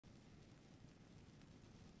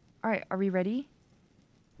Alright, are we ready?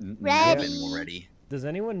 Ready. Does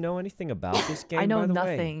anyone know anything about this game, I know by the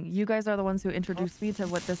nothing. way? You guys are the ones who introduced me to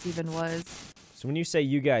what this even was. So when you say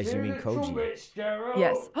you guys, you mean Koji?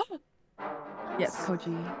 Yes. Yes,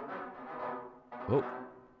 Koji. Oh,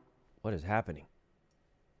 what is happening?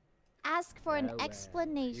 Ask for an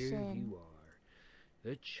explanation. Here you are,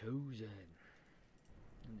 the chosen.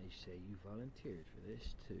 And they say you volunteered for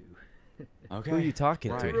this too. Okay. Who are you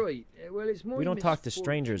talking to? Right. Well, it's We don't talk to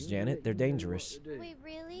strangers, Janet. They're dangerous. Wait,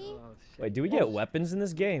 really? Wait, do we get weapons in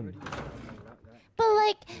this game?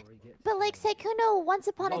 But like Sykkuno, once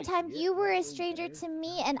upon a time you were a stranger to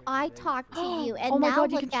me and I talked to you, and Oh my now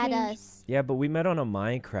God, look at us. Yeah, but we met on a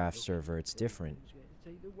Minecraft server. It's different.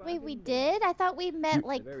 Wait, we did? I thought we met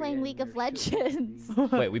like playing League of Legends.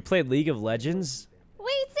 Wait, we played League of Legends? Wait,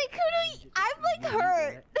 Sykkuno, I'm like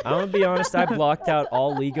hurt. I'm gonna be honest, I blocked out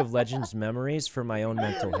all League of Legends memories for my own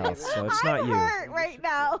mental health, so it's not you. I'm hurt right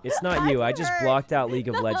now. It's not you. I just blocked out League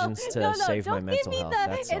of Legends to save my don't mental give me health.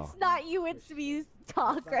 the, That's all. It's not you, it's me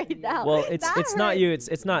talk right now. Well, it's not hurt. you.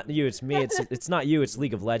 It's not you. It's me. It's not you. It's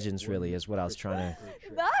League of Legends. Really, is what I was trying to.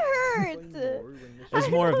 That hurt. It's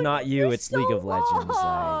more of not you. It's so League of Legends.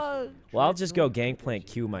 wrong. Well, I'll just go Gangplank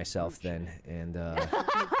Q myself then, and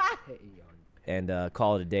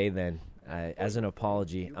call it a day then. As an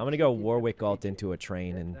apology, I'm gonna go Warwick alt into a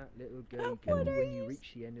train and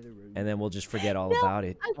then we'll just forget all about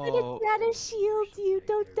it. I'm gonna try to shield you.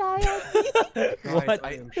 Don't die on me. What?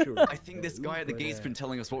 I think this guy at the gate's been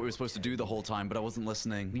telling us what we were supposed to do the whole time, but I wasn't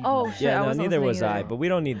listening. Oh shit! Yeah, I no, wasn't neither was listening I. either. But we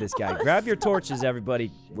don't need this guy. Grab your torches,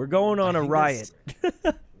 everybody. We're going on a riot.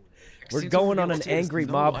 We're going on an angry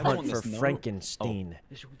mob hunt for Frankenstein.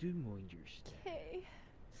 Okay.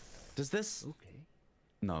 Does this?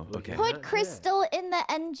 No. Okay. Put Crystal in the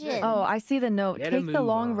engine. Oh, I see the note. Get a Take the move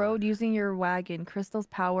long on. road using your wagon. Crystal's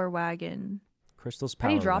power wagon. Crystal's How power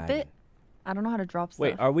do you drop wagon. it? I don't know how to drop stuff.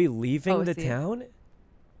 Wait, are we leaving Oh, the see it. town?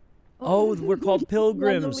 Oh, we're called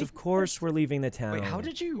pilgrims. Of course we're leaving the town. Wait, how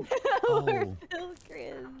did you? We're Oh.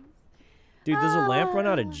 pilgrims. Dude, does a lamp run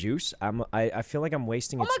out of juice? I feel like I'm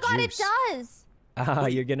wasting Oh its my god, juice. it does. Ah,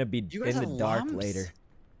 you're gonna be You guys in the have dark lamps? later.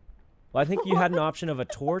 Well, I think you had an option of a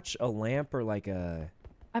torch, a lamp, or like a.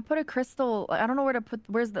 I put a crystal. I don't know where to put.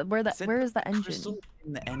 Where is the engine? Crystal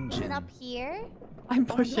in the Is engine. it up here? I'm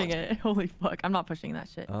pushing it. Holy fuck! I'm not pushing that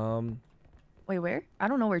shit. Wait, where? I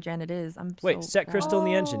don't know where Janet is. I'm Wait, so set bad. crystal in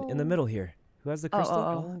the engine in the middle here. Who has the crystal?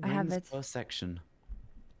 Oh, I have it. First section.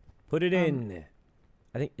 Put it in.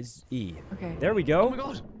 I think it's E. Okay. There we go. Oh my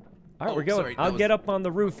god. All right, Oh, we're going. sorry, that I'll was- get up on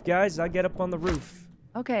the roof, guys. I'll get up on the roof.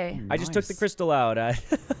 Okay. I just took the Nice. crystal out.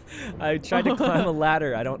 I tried to climb a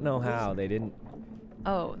ladder. I don't know how. They didn't.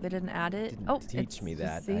 Oh, they didn't add it. Didn't Oh, teach it's me just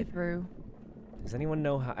that. See through. Does anyone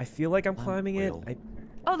know how? I feel like I'm climbing it. oil.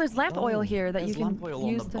 Oh, there's lamp oil Oh, here that you there's can lamp oil on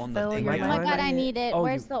use the- to on the fill thing. your Am I Oh my lamp. god, I climbing need it. Oh,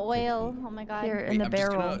 Where's you- the oil? Oh my god. Here in Wait, the I'm just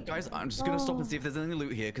barrel. guys, I'm just gonna stop and see if there's any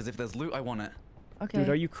loot here, because if there's loot, I want it. Okay. Dude,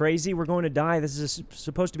 are you crazy? We're going to die. This is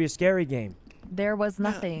supposed to be a scary game. There was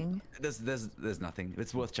nothing. There's nothing.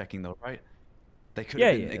 It's worth checking though, right? They could.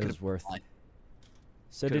 Yeah, been, yeah, it it could was have worth. fine.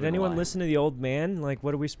 So Could've did been a anyone lie. listen to the old man? Like,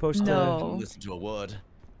 what are we supposed No. to? Didn't listen to a word.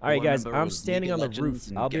 All right, All I guys. remember I'm was standing League on of the roof. Legends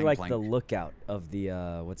and I'll be like the Gangplank. lookout of the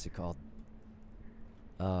what's it called?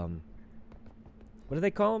 What do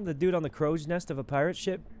they call him? The dude on the crow's nest of a pirate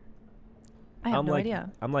ship? I have I'm no like,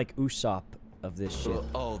 idea. I'm like Usopp of this ship.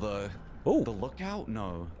 Oh, the Oh, lookout?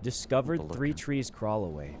 No. discovered the 3 lookout. trees crawl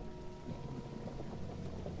away.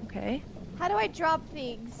 Okay. How do I drop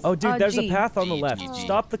things? Oh, dude, there's G. a path on the G, left. G, G.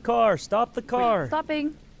 Stop the car. Stop the car.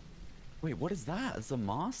 Stopping. Wait, what is that? It's a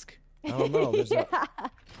mask? I don't know. There's a...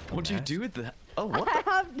 What do you do with that? Oh, what I the?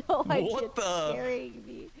 have no idea. What It's the? scaring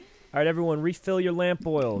me. All right, everyone, refill your lamp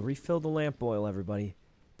oil. Refill the lamp oil, everybody.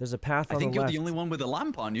 There's a path I on think the you're left. the only one with a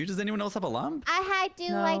lamp on you. Does anyone else have a lamp? I do.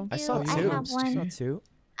 No. I do. I saw I two. have I one. saw two.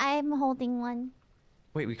 I'm holding one.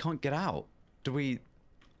 Wait, we can't get out. Do we?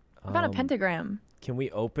 I found a Um, pentagram. Can we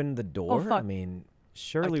open the door? I fuck. mean,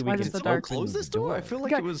 surely we Why can is it so open dark? Close the this door. I feel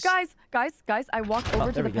like it was. Guys, I walked over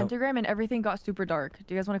to there the we go. pentagram and everything got super dark.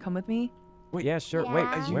 Do you guys want to come with me? Wait, Yeah, sure. Yeah. Wait,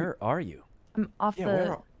 Are you- where are you? I'm off yeah, the.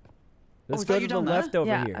 where are? Let's is go that to you the down there? left over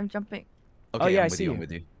yeah, here. I'm jumping. Okay, yeah, I'm I with see you. you. I'm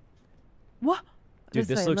with you. What? Dude,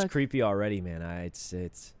 this way, looks look. creepy already, man. It's. Wait,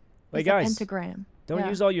 It's a guys, pentagram. don't Yeah.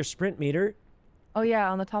 use all your sprint meter. Oh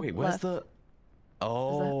yeah, on the top Wait, where's left. the?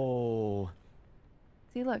 Oh.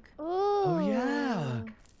 See, look. Ooh. Oh yeah.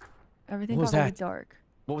 Everything What was got really that? dark.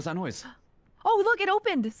 What was that noise? Oh look, it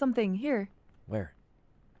opened something here. Where?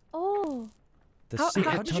 Oh. The How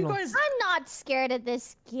secret How did you tunnel. guys? I'm not scared of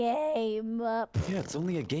this game. Yeah, it's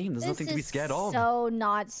only a game. There's nothing to be scared of. So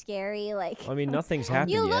not scary. Like. I mean, nothing's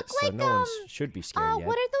happened You yet, look so like, no one should be scared yet.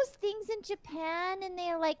 What are those things in Japan? And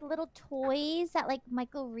they're like little toys that like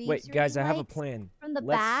Michael Reeves. Wait, guys, I really have a likes plan. From the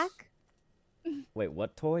Let's- back. Wait,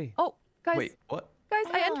 what toy? Oh, guys. Wait, what? Guys,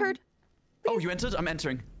 I Oh. entered. Oh, you entered? I'm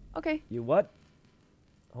entering. Okay. You what?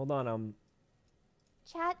 Hold on,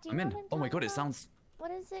 Chat. Do you I'm know in. what I'm Oh my talking god, it about? sounds. What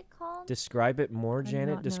is it called? describe it more, do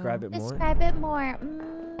Janet. not Describe know. it more. Describe it more.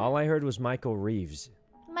 All I heard was Michael Reeves.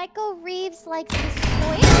 Michael Reeves likes this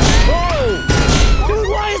toy. Whoa! Dude,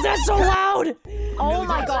 why is that so loud? Oh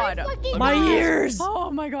my god. Fucking My God. ears! Oh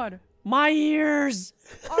my god. My ears!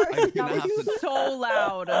 I'm That gonna have was to. so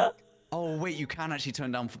loud. Oh wait, you can actually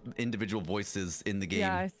turn down individual voices in the game.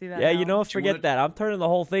 Yeah, I see that. Yeah, now. you know, you forget wanna- that. I'm turning the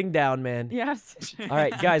whole thing down, man. Yes. All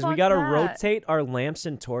right, guys, we Fuck gotta that. rotate our lamps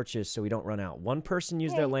and torches so we don't run out. One person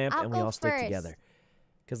use their Okay, lamp I'll and we go all stick first. together.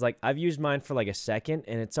 Cause like I've used mine for like a second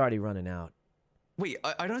and it's already running out. Wait,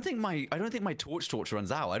 I don't think my torch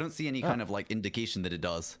runs out. I don't see any kind of like indication that it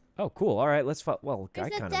does. Oh, cool. All right, let's. Well, I There's a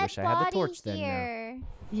kind of dead wish I had the body torch then. Now. here.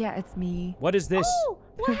 Yeah, it's me. What is this? Oh,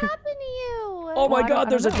 what happened to you? Oh my I God! don't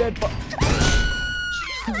There's a know. dead body.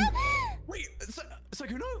 Wait,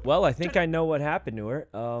 Sykkuno? Well, I think I know what happened to her.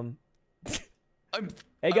 I'm.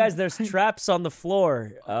 Hey guys, there's traps on the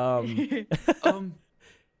floor.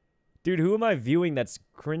 Dude, who am I viewing that's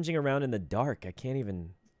cringing around in the dark? I can't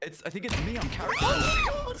even. I think it's me. I'm carrying.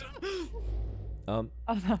 Oh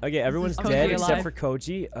my god. Okay, everyone's Koji dead alive? except for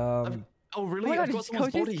Koji. Oh really? Oh my god, I've got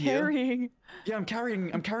someone's body Koji's here. carrying. Yeah, I'm carrying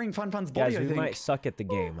FanFan's body. Guys, I we think. might suck at the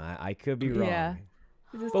game. I could be wrong. Yeah.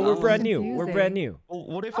 This is But we're so brand new. We're brand confusing. new. Well,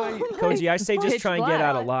 what if I? Koji, I say just Pitch try and get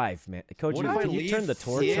out black. alive, man. What if I Koji, can you turn leave the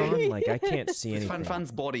torch here on? Like, I can't see With anything.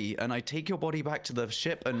 FanFan's body, and I take your body back to the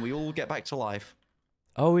ship, and we all get back to life.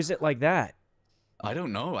 Oh, is it like that? I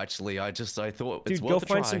don't know, actually. I thought Dude, it's go worth a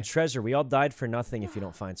find try. some treasure. We all died for nothing if you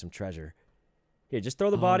don't find some treasure. Here, just throw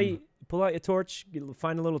the body, pull out your torch,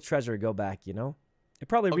 find a little treasure, go back, you know? It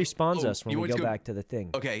probably Okay, respawns oh, us when you we want to go go- back to the thing.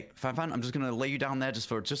 Okay, FanFan, I'm just gonna lay you down there just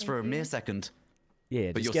for a mere second.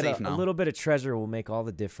 Yeah, but just you're get safe a now. little bit of treasure will make all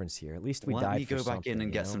the difference here. At least we Let died me for go back in something, and you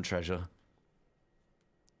get know? some treasure.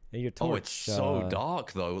 And your torch. Oh, it's so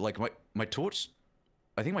dark though. Like my torch,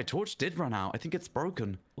 I think my torch did run out. I think it's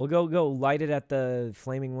broken. Well, go light it at the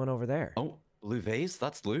flaming one over there. Oh, blue vase.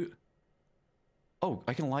 That's loot. Oh,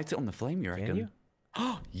 I can light it on the flame. You reckon? Can you?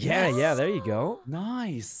 Oh, Yeah, yeah, there you go.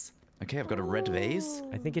 Nice. Okay, I've got a red vase.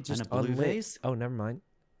 I think it just And a blue unlit. vase? Oh, never mind.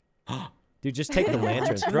 Dude, just take the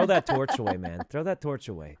lantern. Throw that torch away, man. Throw that torch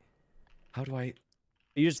away. How do I?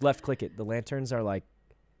 You just left click it. The lanterns are like.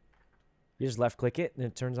 You just left click it and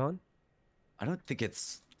it turns on. I don't think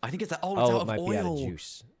it's. I think it's. Oh, it's Oh, out it of might oil. be out of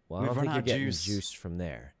juice. Well, I We've don't run think out you're of getting juice. juice from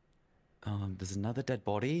there. There's another dead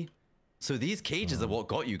body. So these cages are what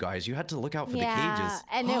got you guys. You had to look out for the cages.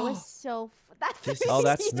 and it was so. That's This Oh,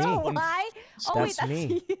 that's you know me. why? Oh wait, That's that's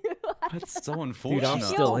me. you. That's so Dude, unfortunate. I'm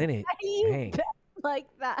still in it. Why do you Dang. bet like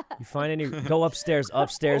that? You find any? Go upstairs.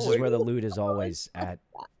 Upstairs is where the loot is always at.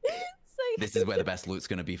 This is where the best loot's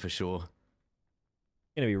gonna be for sure.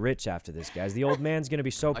 Gonna be rich after this, guys. The old man's gonna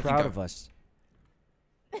be so think proud I've- of us.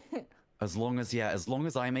 As long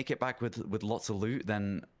as I make it back with lots of loot,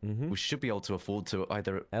 then Mhm. we should be able to afford to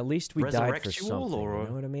either. At least we died for resurrect you all, something. or- You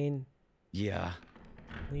know what I mean? Yeah.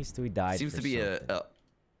 At least we died. Seems for to be something.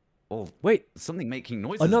 Wait, Wait, something making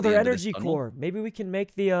noises. at another the end of this energy tunnel. core. Maybe we can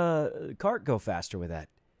make the cart go faster with that.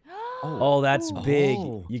 Oh, that's big.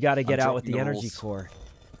 Oh. You got to get I'm out with the dropping energy those. core.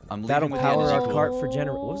 I'm That'll leaving with power the our energy cart core. for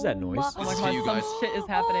gener. What was that noise? Oh my This is for god, you some guys. shit is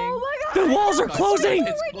happening. Oh my god. The walls are Guys, closing!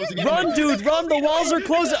 it's closing in. Run, dude, run! The walls are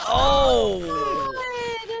closing. Oh!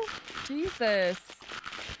 Jesus.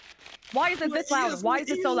 Why is it this My loud? ears, Why my is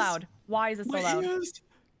it so ears. loud? Why is it so My loud? ears.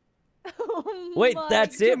 Oh Wait, my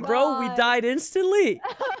that's it, bro. We God. died instantly.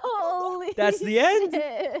 Holy That's the end?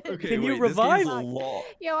 shit. Okay, Can you wait, this game's revive? a lot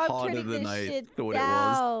Yo, I'm harder turning than this I shit thought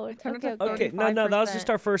down. Turn it Okay, to okay. Okay, no, that was 35%. just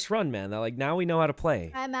our first run, man. Like now we know how to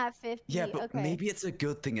play. I'm at 50. Yeah, but okay. maybe it's a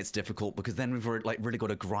good thing it's difficult because then we've like really got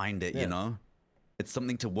to grind it, Yeah. you know? It's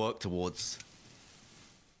something to work towards.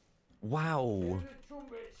 Wow.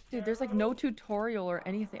 Dude, there's like no tutorial or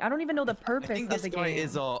anything. I don't even know the I purpose think of this the guy game.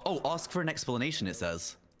 is ask for an explanation, it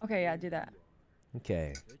says. Okay, yeah, do that.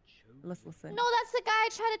 Okay. Let's listen. No, that's the guy I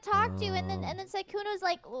tried to talk to, and then Sykkuno's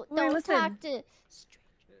like, "Oh, Wait, don't listen. talk to. Right.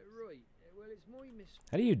 Well, it's my mistake.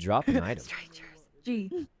 How do you drop an item?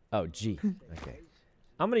 G. Oh, G. Okay.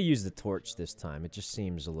 I'm gonna use the torch this time. It just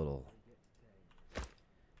seems a little. As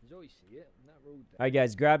I see it, on that road there. All right,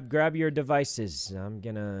 guys, grab your devices. I'm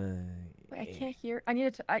gonna. Wait, I can't hear. I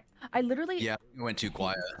need to. I literally. Yeah, we went too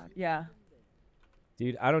quiet. Yeah.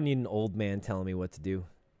 Dude, I don't need an old man telling me what to do.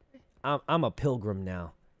 I'm a pilgrim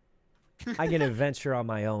now. I can adventure on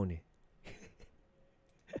my own.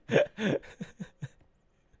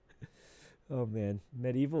 Oh man,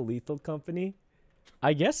 Medieval Lethal Company.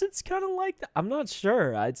 I guess it's kind of like that. I'm not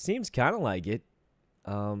sure. It seems kind of like it.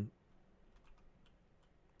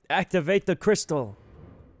 Activate the crystal.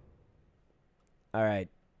 All right,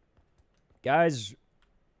 guys,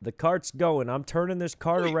 the cart's going. I'm turning this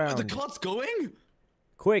cart around. The cart's going?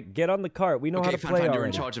 Quick, get on the cart. We know how to play FanFan, already. you're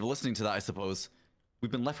in charge of listening to that, I suppose.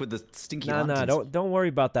 We've been left with the stinky lanterns. Nah, don't worry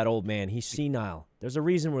about that old man. He's senile. There's a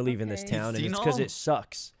reason we're leaving this town, and it's because it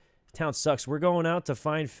sucks. This town sucks. We're going out to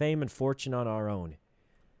find fame and fortune on our own.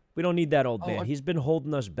 We don't need that old man. He's been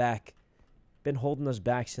holding us back. Been holding us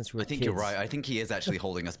back since we were kids. I think you're right. I think he is actually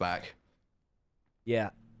holding us back. Yeah.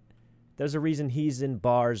 There's a reason he's in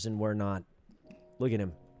bars and we're not. Look at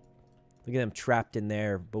him. Look at him trapped in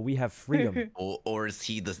there, but we have freedom. or is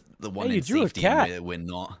he the one Hey, in safety and we're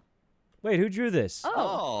not? Wait, who drew this?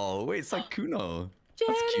 Oh, wait, it's Sykkuno. Janet,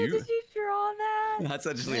 That's cute. did you draw that? That's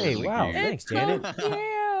actually Hey, really wow, cute. thanks, Janet.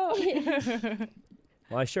 Cute.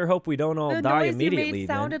 Well, I sure hope we don't all The die noise immediately. you made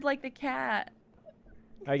sounded like the cat.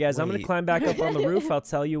 All right, guys, I'm gonna climb back up on the roof. I'll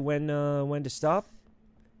tell you when to stop.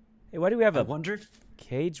 Hey, why do we have a wonder if...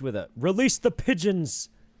 cage with a release the pigeons?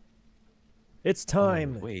 It's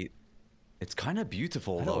time. Wait, it's kind of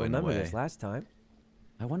beautiful I though. don't In a remember way. this last time.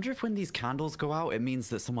 I wonder if when these candles go out, it means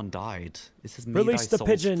that someone died. This is Release the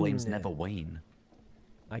pigeon. Flames never wane.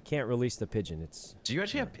 I can't release the pigeon. It's. Do you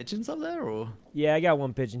actually have pigeons up there, or? Yeah, I got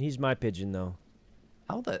one pigeon. He's my pigeon though.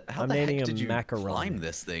 How the I'm heck naming him did you Macaron. climb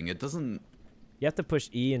this thing? It doesn't. You have to push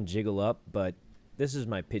E and jiggle up, but this is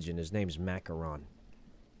my pigeon. His name's Macaron.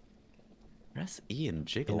 Press E and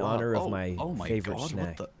jiggle In up. honor of my favorite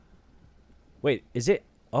snack. Wait, is it?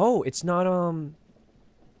 Oh, it's not.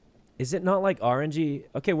 Is it not like orangey?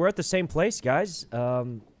 Okay, we're at the same place, guys. Do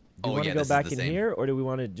you want to go back in here, or do we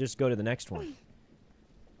want to just go to the next one?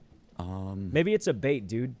 Maybe it's a bait,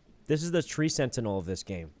 dude. This is the tree sentinel of this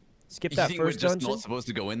game. Skip that you think first we're just dungeon. not supposed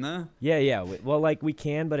to go in there? Yeah. Well, like we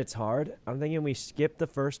can, but it's hard. I'm thinking we skip the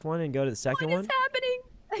first one and go to the second one. What is happening?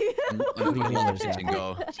 What do you mean what is happening?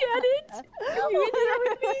 Go. Janet, you in there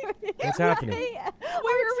with me? What's happening?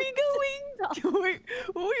 Where are we going?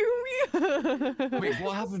 Wait,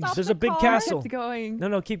 what happened? There's a big castle. Kept going.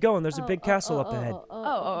 No, keep going. There's a big castle up ahead.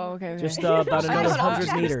 Okay. Just about another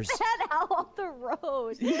 100 meters. Out on the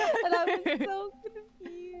road, and I was so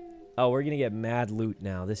confused. Oh, we're gonna get mad loot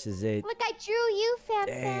now. This is it. Look, I drew you, FanFan.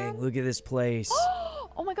 Dang, look at this place.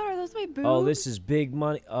 Oh my god, are those my boobs? Oh, this is big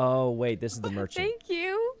money. Oh, wait, this is the merchant. Thank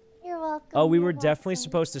you. You're welcome. Oh, we were you're definitely welcome.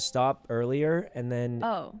 supposed to stop earlier and then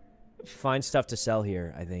Oh. find stuff to sell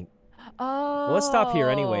here, I think. Oh. Well, let's stop here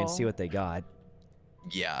anyway and see what they got.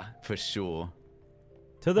 Yeah, for sure.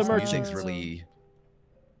 To the This merchant. music's really,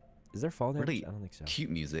 Is there fall damage? really I don't think so. cute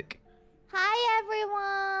music. Hi,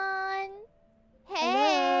 everyone.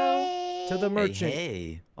 Hey. To the merchant.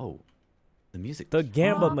 Hey. Oh, the music. The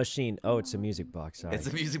Gamba machine. Oh, it's a music box. Sorry. It's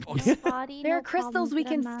a music box. There are crystals we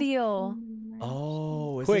can steal.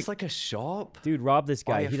 Oh, is Quick. this like a shop? Dude, rob this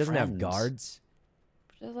guy. Buy a He doesn't have friend. guards.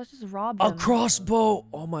 Let's just rob A them. crossbow.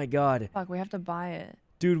 Oh my god. Fuck, we have to buy it.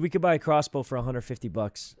 Dude, we could buy a crossbow for 150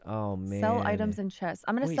 bucks. Oh man. Sell items in chests.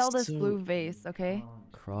 I'm gonna Wait, sell this so- blue vase, okay?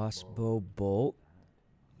 Crossbow bolt.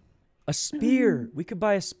 A spear. We could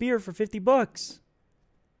buy a spear for 50 bucks.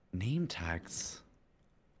 Name tags.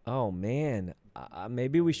 Oh man.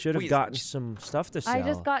 Maybe we should have Wait, gotten some stuff to sell. I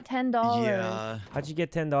just got $10. Yeah. How'd you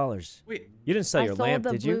get $10? Wait. You didn't sell I your sold lamp,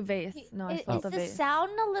 the did blue you? vase. No, I Is sold the the vase.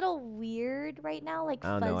 sound a little weird right now? Like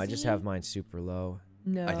I don't know. I just fuzzy? have mine super low.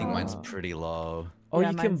 No. I think mine's pretty low. Oh,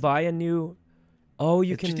 Yeah, you can mine's- buy a new. Oh,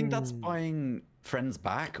 you Do can. you think that's buying friends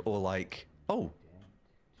back or like? Oh,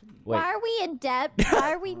 Wait, Why are we in debt?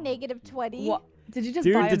 Why are we negative 20? What? Did you just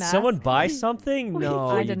dude, buy a did mask? someone buy something? No,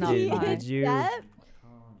 I you did not didn't. buy. Did you? Debt?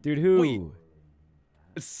 Dude, who? Wait.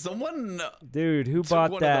 someone. Dude, who took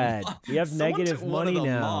bought one of the that? ma- We have someone negative took one money of the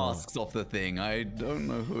now. masks off the thing. I don't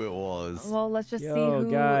know who it was. Well, let's just Yo, see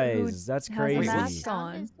who. guys, that's has crazy. A Wait, mask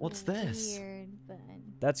Sound on. is What's this? weird, but-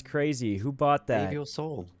 That's crazy. Who bought that? Save your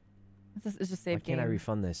soul. It's just Why save can't I game.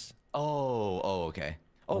 refund this? Oh, okay.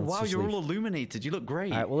 Oh Let's wow, just you're leave. all illuminated. You look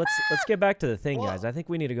great. All right, well let's get back to the thing, Whoa. guys. I think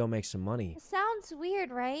we need to go make some money. It sounds weird,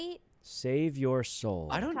 right? Save your soul.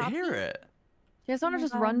 I don't Copy? hear it. You guys want Oh to my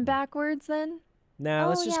just God. run backwards then? Nah,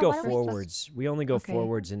 let's Oh, just yeah, go why don't we just- forwards. We only go Okay.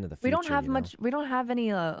 forwards into the future. We don't have you know? much. We don't have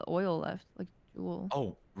any oil left, like jewel.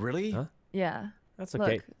 Oh, really? Huh? Yeah. That's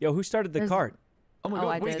okay. Look, Yo, who started the there's- cart? Oh my Oh, god,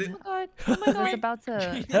 I wait. did. Oh my god. I was about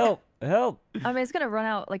to. Help! Help! I mean, it's gonna run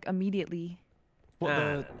out like immediately. What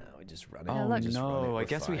No, we just run it. Oh look. no, I We're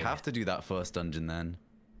guess we fine. have to do that first dungeon then.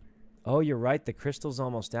 Oh, you're right. The crystal's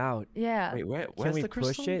almost out. Yeah. Wait, Can where's we the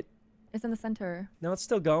crystal? push it? It's in the center. No, it's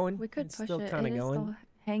still going. We could it's push still it. kind It of is going. still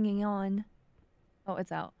hanging on. Oh,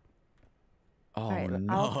 it's out. Oh All right,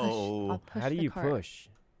 no. I'll push How do the you cart. push?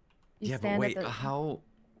 You Yeah, but stand wait, at the... how? All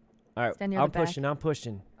right, Stand near I'm the back. pushing. I'm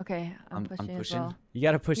pushing. Okay, I'm pushing as well. You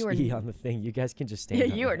gotta push You are E on the thing. You guys can just stand.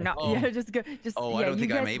 Yeah, on you it. are not. Oh. Yeah, just go. Just. Oh, yeah, I don't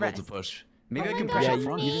think you I'm guys able to rest. push. Maybe Oh I my can gosh, push Yeah, up that's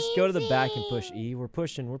front. you just go to the back and push amazing. E. We're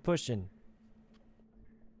pushing. We're pushing.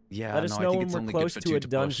 Yeah, Let us no, I know think when it's we're only close good for to two a to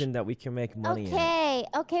push. dungeon that we can make money in.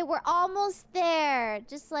 Okay, we're almost there.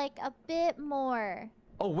 Just like a bit more.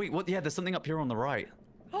 Oh wait, what? Yeah, there's something up here on the right.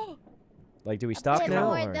 Like, do we A stop bit now?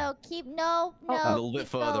 more or- though. Keep no. A little bit keep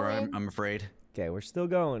further, going. I'm afraid. Okay, we're still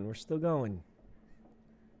going. We're still going.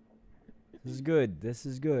 This is good. This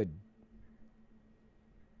is good.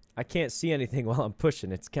 I can't see anything while I'm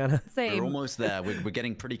pushing. It's kind of... We're Same. almost there. We're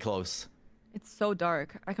getting pretty close. It's so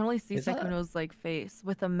dark. I can only see Is that- Sykkuno's like face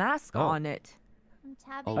with a mask Oh. on it. I'm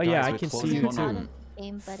tabbing. Oh, yeah, guys, I we're can see closing you on too. on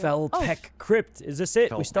Aim button. Fell Oh. Peck Crypt. Is this it?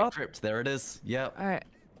 Fell We Peck stop? Crypt. There it is. Yep. All right,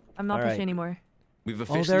 I'm not All pushing right. anymore. We've Oh,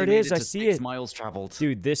 officially there it made is. it I to see 6 it. miles traveled.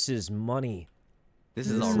 Dude, this is money. this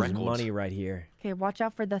is This our is record. money right here. Okay, watch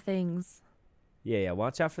out for the things. Yeah.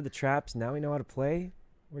 Watch out for the traps. Now we know how to play.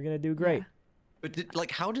 We're going to do great. Yeah.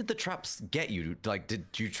 But how did the traps get you? Like, did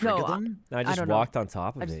you trigger No, them? I just don't know. walked on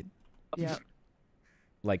top of I just- it. Yeah.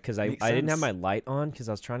 Like, because I Makes didn't have sense. my light on because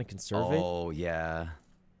I was trying to conserve it. Oh yeah.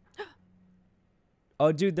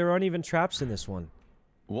 Oh, dude, there aren't even traps in this one.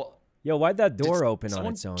 What? Yo, why'd that Did door open on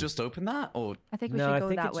someone its own? Just open that, or I think we no, should I go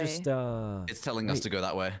think that it's way. just it's telling us wait. to go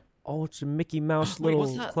that way? Oh, it's a Mickey Mouse Wait,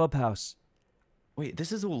 what's little that? clubhouse. Wait,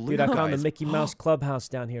 this is all loot, Dude, I found the guys. Mickey Mouse clubhouse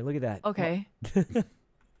down here. Look at that. Okay.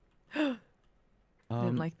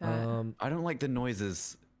 Didn't like that. I don't like the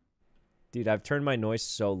noises. Dude, I've turned my noise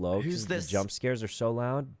so low Who's because the this? jump scares are so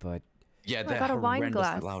loud, but Yeah, I they're got a wine horrendously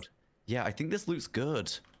glass. loud. Yeah, I think this loot's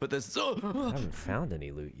good, but there's I haven't found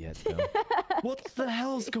any loot yet, though. what the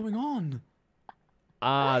hell's going on?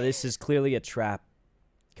 Ah, this is clearly a trap.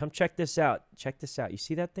 Come check this out. Check this out. You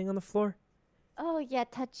see that thing on the floor? Oh yeah,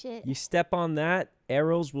 touch it. You step on that,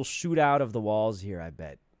 arrows will shoot out of the walls here, I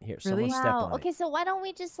bet. Here, Really? someone step Wow. on Okay, it. so why don't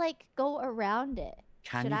we just like go around it?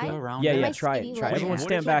 Can Should you I? go around Yeah, it? yeah, My try it. skinny Try it. little Everyone hand.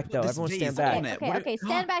 stand What if I back, put though. this Everyone stand vase back. on it? Okay, What okay, if-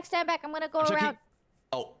 stand back, stand back. I'm gonna go Chucky- around.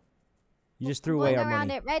 Oh, You just I'm threw away going our around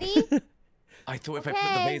money. it. Ready? I thought if I put the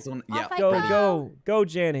Okay, vase on, off yeah. I Go, go. go, go,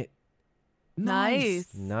 Janet.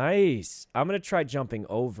 Nice. Nice. I'm going to try jumping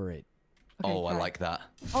over it. Okay, Oh, I try. like that.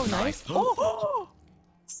 Oh, nice. Oh,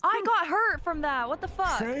 I got hurt from that. What the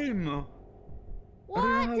fuck? Same. What?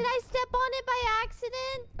 Did I step on it by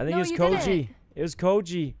accident? I think No, it was you Koji. didn't. It was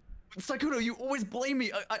Koji. Sykkuno, you always blame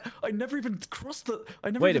me. I never even crossed the. I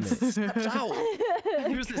never Wait a even minute. stepped out.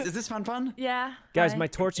 Who's this? Is this FanFan? Yeah. Guys, hi. my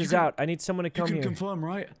torch is can- out. I need someone to You come can here. confirm,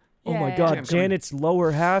 right? Oh Yeah, my yeah, god, yeah. I'm coming. Janet's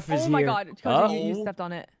lower half is Oh here. my god, Koji, you Oh. stepped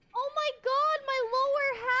on it. Oh my god, my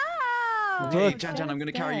lower half. Hey, Look. Jan, I'm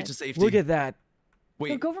gonna carry you to safety. Look at that.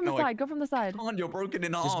 Wait, No, go from the no, side. Go from the side. Come on, you're broken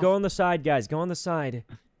in half. Just go on the side, guys. Go on the side.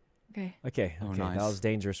 Okay. Okay, Oh, okay. nice. That was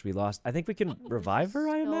dangerous. We lost. I think we can revive her,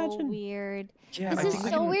 I So imagine. weird. Yeah, This I is think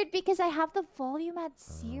we so can- weird because I have the volume at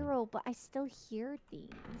 0, but I still hear things.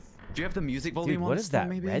 Do you have the music volume Dude, on what is still, that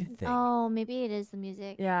maybe? red thing? Oh, maybe it is the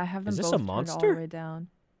music. Yeah, I have them Is this both a turned all monster? the way down.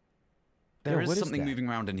 There Yeah, is what is something that? moving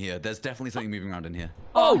around in here. There's definitely something moving around in here.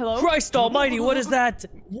 Oh, hello? Christ almighty, what is that?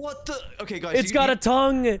 What the? Okay, guys. It's got a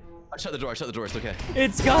tongue. I shut the door. I shut the door. It's okay.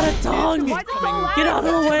 It's got a tongue. What? Oh, Get out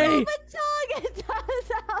of the way. It does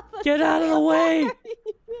have a Get out of the way.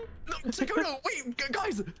 No, Sykkuno, wait,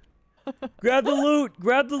 guys. Grab the loot.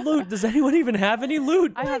 Grab the loot. Does anyone even have any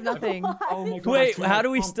loot? I have nothing. Oh my god. Wait, how do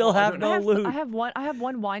we still have no loot? I have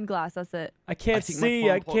one wine glass. That's it. I can't I think see. my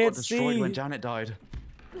I farm pot can't got destroyed see. when Janet died.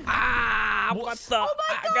 Ah, what What's- the?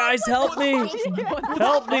 Guys, help me.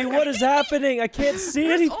 Help me. What is happening? I can't see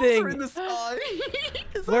There's also in anything. the sky.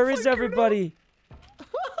 Where is everybody?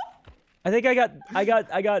 I think I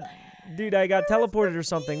got, dude, I got teleported or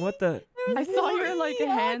something. What the? I saw your like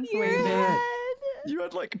hands your waving. head. You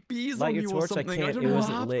had like bees Light on your you or torch. I something. can't. don't It know what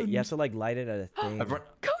wasn't lit. You happened. have to like light it at a thing.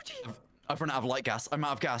 I've run out of light gas. I'm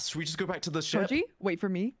out of gas. Should we just go back to the ship? Koji, wait for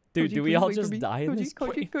me. Dude, Koji, do we please all wait for just me. die in Koji, this?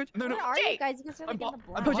 Koji, Koji. No, no. Where are you guys? You guys are like in the I'm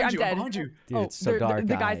black. Koji, I'm behind you. I'm dead. behind you. Dude, Oh, it's so the dark.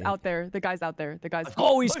 guy's guy. out there. The guy's out there. The guy's.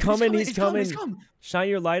 Oh, he's Oh, coming. He's He's coming. come. Shine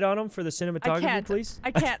your light on him for the I cinematography, can't. please.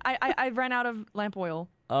 I can't. I ran out of lamp oil.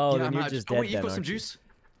 Oh, Yeah, then I'm you're out. just Oh, dead wait, you've then, got some aren't you? juice?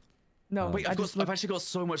 No, Wait, I I've just looked. actually got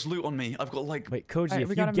so much loot on me. I've got like. Wait, Koji, Alright, if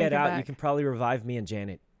we you gotta get make it out, you back. can probably revive me and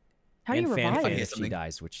Janet. How do and you revive? FanFan I hear if she something.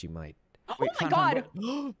 dies, which she might. Oh Wait, my Fan, god!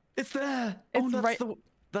 wait. It's there. It's Oh, right-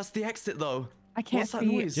 that's the exit though. I can't What's that see.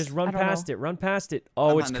 noise? Just run I don't past know. it. Run past it.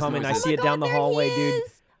 Oh, it's there's coming. noises. I see it down the hallway, dude.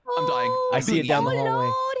 I'm dying. I see it down the hallway.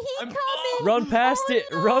 Lord, he I'm- coming. Run past it.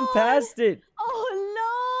 Run past it.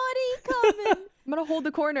 Oh, Lord, he coming. I'm gonna hold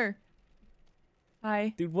the corner.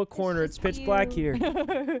 Hi. Dude, what corner? It's just pitch black you. here. I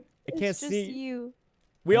can't It's just see. you.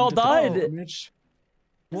 We all End of the died. pilgrimage.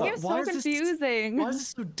 This Why- game's why so is this- confusing. Why is this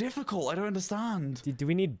so difficult? I don't understand. Do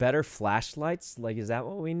we need better flashlights? Like, is that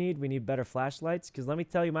what we need? We need better flashlights? Because let me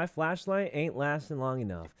tell you, my flashlight ain't lasting long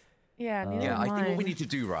enough. Yeah, neither Yeah, am I think what we mine. need to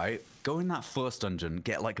do, right? Go in that first dungeon,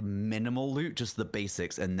 get like minimal loot, just the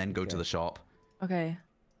basics, and then go to the shop. Okay.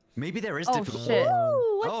 Maybe there is Oh, difficult. shit.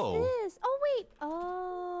 Ooh, what's Oh. this? Oh, wait.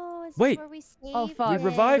 Oh, is this Wait. where we saved Oh, fuck. We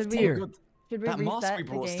revived Should we- here. God, Should we that mask reset we the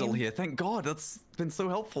brought is still game? here. Thank God, that's been so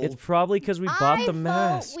helpful. It's probably because we bought I the vote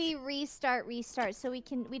mask. we restart, so we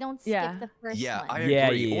don't skip Yeah. the first Yeah, one. I Yeah,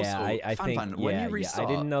 agree. yeah, Also, I think, FanFan, when yeah, you restart,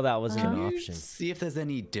 I didn't know that was an can you option. see if there's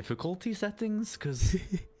any difficulty settings? Because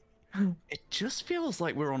it just feels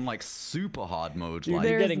like we're on like super hard mode. Dude, like,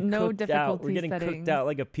 they're There's getting no cooked out. We're difficulty getting cooked settings. out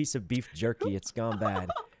like a piece of beef jerky. It's gone bad.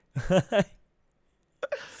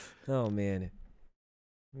 Oh, man.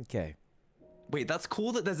 Okay. wait, that's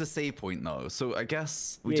cool that there's a save point though. So I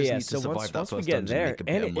guess we Yeah, just yeah, need to so survive once that we first get dungeon there, and make a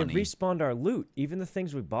and bit it of money. respawned our loot, even the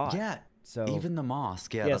things we bought. Yeah, So even the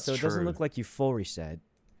mask. Yeah, yeah, that's so it true. doesn't look like you full reset.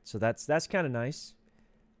 So that's kind of nice.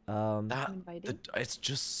 That Inviting? it's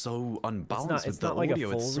just so It's unbalanced not, with it's the not like audio.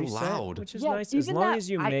 a full It's so reset, loud. which is Yeah, nice as even long that- as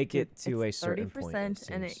you I- make it dude, to a it's certain point. 30%, It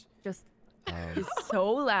and it seems. just Um, is so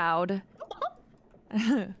loud.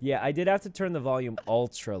 yeah, I did have to turn the volume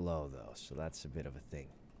ultra low though, so that's a bit of a thing,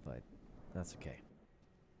 but that's okay.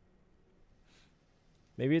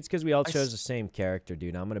 Maybe it's because we all chose the same character,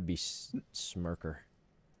 dude. I'm gonna be Smirker.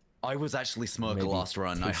 I was actually Smirker Maybe last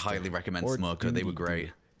run. I Taster. highly recommend Or Smirker. They were Duty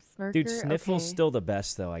great. Smirker, Dude, Sniffle's okay. still the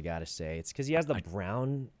best though, I gotta say. It's because he has the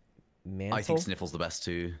brown mantle. I think Sniffle's the best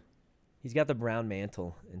too. He's got the brown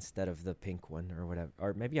mantle instead of the pink one or whatever.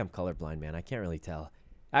 Or maybe I'm colorblind, man. I can't really tell.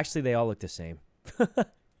 Actually, they all look the same.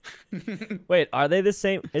 Wait, are they the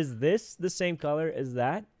same? Is this the same color as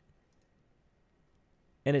that?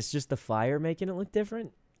 And it's just the fire making it look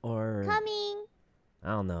different? Or Coming. I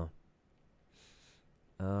don't know.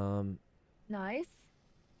 Nice.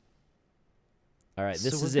 All right,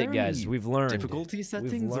 this So is was it, there guys. any We've learned. difficulty We've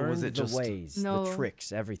settings, or was learned it just- the ways, No. the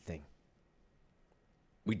tricks, everything.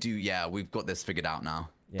 We do, yeah. We've got this figured out now.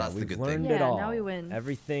 Yeah, That's the we've good learned thing. it Yeah, all. now we win.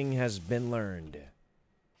 Everything has been learned.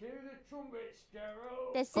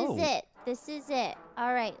 This Oh. is it. This is it.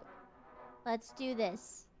 All right. Let's do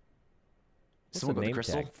this. What's Someone the got the name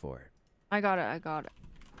crystal? tag for? I got it.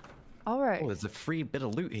 All right. Oh, there's a free bit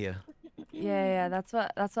of loot here. Yeah, that's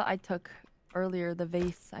what I took earlier. The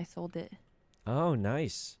vase, I sold it. Oh,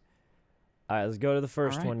 nice. All right, let's go to the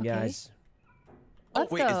first Alright. one, Okay. guys.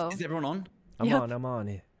 Let's oh, wait, go. is everyone on? I'm Yep. on. I'm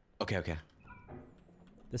on. Okay, okay.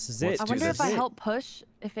 This is Let's it. I do wonder this. if I help push,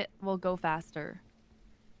 if it will go faster.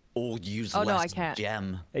 Or use Oh, no, I less can't.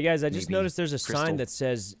 gem. Hey guys, I just Maybe noticed there's a crystal. sign that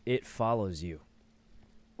says "It follows you."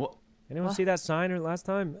 What? Anyone What? see that sign or last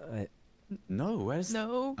time? No, where's...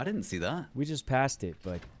 No. I didn't see that. We just passed it,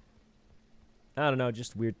 but I don't know.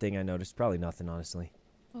 Just a weird thing I noticed. Probably nothing, honestly.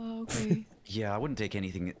 Oh, okay. Yeah, I wouldn't take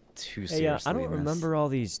anything too Hey, seriously. I don't in this. remember all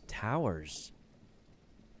these towers.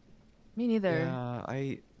 Me neither.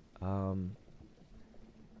 Yeah,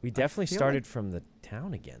 We definitely feel started from the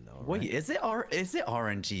town again, though. Wait, right? is it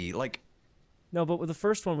RNG? Like, No, but with the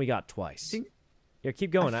first one we got twice. think- Here,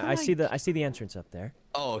 keep going. feel I see the entrance up there.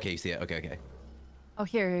 oh, okay, you see it. Okay, okay. Oh,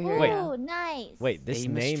 here. Wait. Ooh, nice. Wait, this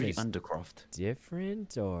Amos name Street is Undercroft.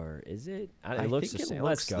 different, or is it? I It looks think the it same. looks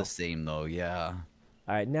Let's go. the same though. Yeah.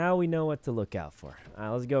 All right, now we know what to look out for. All right,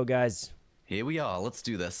 let's go, guys. Here we are. Let's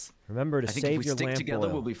do this. Remember to I think if save we your stick lamp together,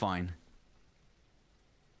 oil. we'll be fine.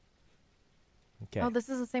 Okay. Oh, this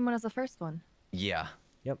is the same one as the first one. Yeah.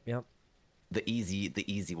 Yep. The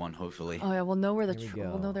easy one, hopefully. Oh yeah, we'll know where the Here we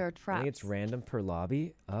we'll know go. there are I traps. think it's random per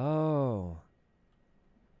lobby. Oh. All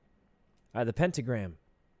right, the pentagram.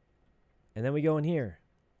 And then we go in here.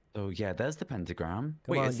 Oh yeah, there's the pentagram.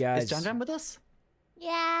 Come Wait, on, is guys. Jan Jan with us?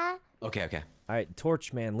 Yeah. Okay, okay. All right,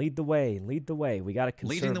 Torchman, lead the way. Lead the way. We got to conserve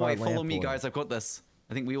Leading the our way. Follow lamp me, oil. guys. I've got this.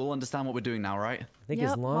 I think we all understand what we're doing now, right? I think as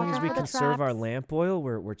Yep, long watch as out we for the conserve our traps. lamp oil,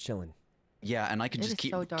 we're chilling. Yeah, and I can It just is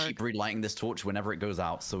keep so dark. keep relighting this torch whenever it goes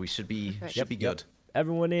out, so we should be Okay. should be good.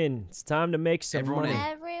 Everyone in. It's time to make some Everyone money. in.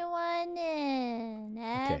 Everyone in.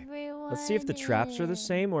 Everyone Let's see if the traps are the in.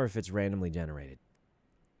 same or if it's randomly generated.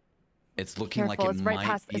 It's looking like Careful, it it's right might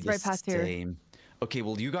past- be it's the right past here. same. Okay,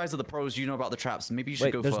 well, you guys are the pros. You know about the traps. Maybe you should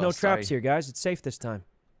Wait, go there's first. no traps here, guys. It's safe this time.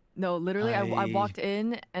 No, literally, I I- walked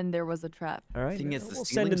in and there was a trap. All right. Thing is, the we'll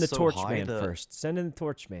send in the ceiling's so high Torchman that- first. Send in the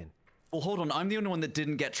Torchman. Well, hold on. I'm the only one that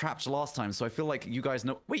didn't get trapped last time, so I feel like you guys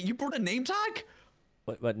know. Wait, you brought a name tag?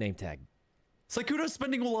 What name tag? Sykkuno's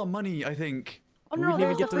spending all our money, I think. Oh We no, didn't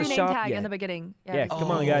there even was get a to the free name shop tag yet. in the beginning. Yeah,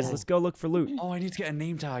 come on, guys. Let's go look for loot. Oh, I need to get a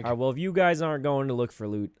name tag. All right, well, if you guys aren't going to look for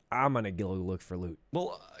loot, I'm going to go look for loot.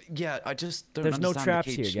 Well, yeah, I just don't There's no understand traps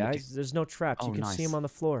the here, cage guys. There's no traps. You can see them on the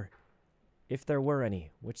floor. If there were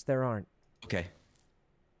any, which there aren't. Okay.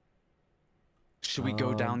 Should we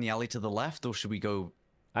go down the alley to the left, or should we go...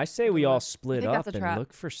 I say we all split think up that's a and trap.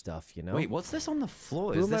 look for stuff, you know? Wait, what's this on the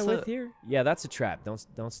floor? Who Is am I this with here? Yeah, that's a trap.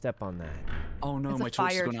 Don't step on that. Oh no, It's my a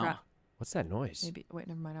torch is fire going out. trap. What's that noise? Maybe. Wait,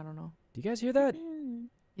 never mind. I don't know. Do you guys hear that?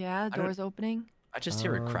 Yeah, don't- doors opening. I just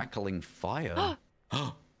hear a crackling fire.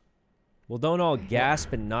 Well, don't all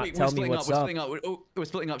gasp and not Wait, tell we're me splitting what's up. We're up. splitting up. We're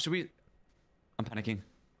splitting up. Should we? I'm panicking.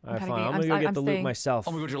 All right, I'm fine. panicking. I'm gonna go get I'm the loot staying. myself.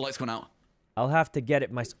 Oh my god, your light's gone out. I'll have to get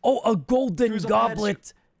it myself. Oh, a golden Who's up ahead?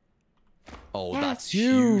 goblet. Oh, Yes. that's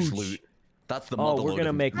huge Huge. loot. That's the Oh, mother we're load gonna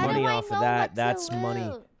of make How money do I off of know that. what to That's money.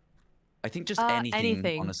 loot? I think just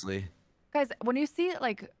Anything. honestly. Guys, when you see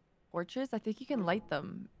like torches, I think you can light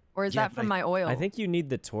them. Or is Yeah, that from my oil? I think you need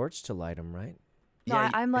the torch to light them, right? No,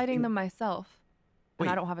 Yeah, I'm I lighting think- them myself. And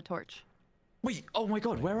I Wait. don't have a torch. Wait, oh my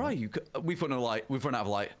god, where are you? We've run out of light. We've run out of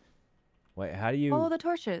light. Wait, how do you? Follow the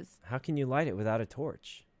torches. How can you light it without a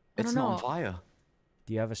torch? I It's don't not on know. fire.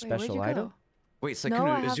 Do you have a Wait, where'd special you item? go? Wait, No, Sykkuno,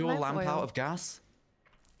 I is have your lamp lamp out oil. of gas?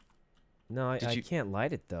 No, I Did you- can't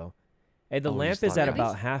light it though. Hey, the Oh, you lamp is started at at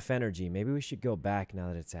about least- half energy. Maybe we should go back now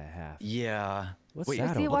that it's at half. Yeah. What's Wait,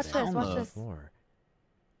 that? See, over watch there? this, watch this. Floor?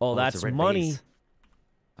 Oh, it's a that's red money. vase.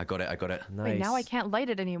 I got it. I got it. Nice. Wait, now I can't light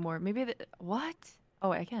it anymore. Maybe what?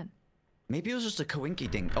 Oh, I can. Maybe it was just a coinky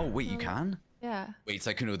ding. Oh wait, you can? Yeah. Wait,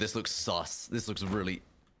 Sykkuno, this looks sus. This looks really.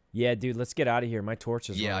 Yeah, dude, let's get out of here. My torch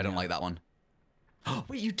is. Yeah, I running don't out. like that one.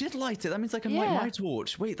 Wait, you did light it. That means I can light Yeah. my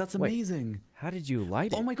torch. Wait, that's Wait. amazing. How did you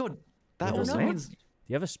light it? Oh my god, that With a also lamp? means. Do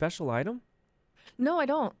you have a special item? No, I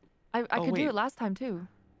don't. I Oh, could do wait. it last time too.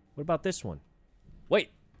 What about this one?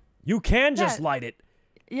 Wait, you can just Yeah. light it.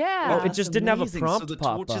 Yeah. Oh, it That's just didn't have a amazing. prompt So the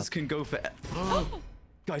pop torches up. can go for.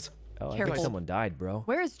 Guys, Oh, I think Careful. someone died, bro.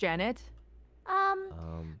 Where is Janet?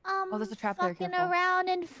 Oh, there's a trap there, Fucking careful. around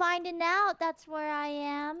and finding out. That's where I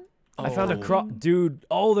am. I found a Oh. crop, dude.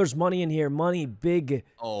 Oh, there's money in here. Money, big.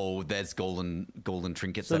 Oh, there's golden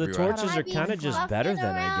trinkets So the everywhere. torches I are be kind of just better fucking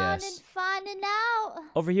then, I around guess. And finding out.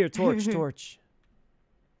 Over here, torch, torch.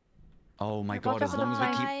 Oh my Watch god, out as for the long as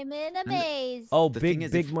we keep. I'm in a maze. Oh, The thing big,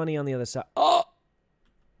 is, big if- money on the other side. Oh,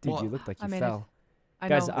 dude, What? you look like I you made it. fell. I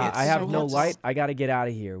Guys, know. I It's have so no hot to light. I gotta get out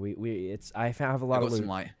of here. I have a I lot of got some loot.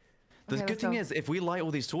 light. The Okay, good let's thing go. is, if we light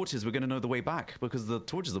all these torches, we're gonna know the way back because the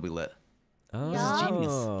torches will be lit.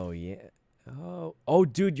 Oh, yeah. Oh,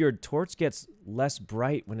 dude, your torch gets less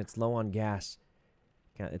bright when it's low on gas.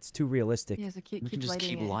 It's too realistic. Yeah, so keep We can just lighting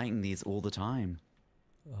keep it. lighting these all the time.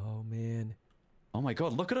 Oh man, Oh my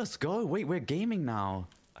god, look at us go! Wait, we're gaming now.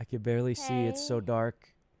 I could barely see. It's so Okay.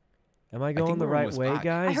 dark. Am I think going the we're right almost way, back.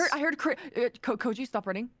 guys? I heard Koji, stop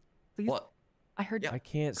running. Please. What? I heard Yeah. I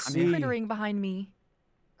can't I'm see. crittering behind me.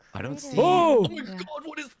 I don't see. Oh! Oh my Yeah. god,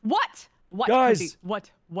 what is? What? What? Guys! Koji?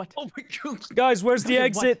 What? What? Oh my god! Guys, where's the Okay, what?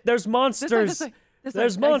 exit? There's This way, monsters. this way, this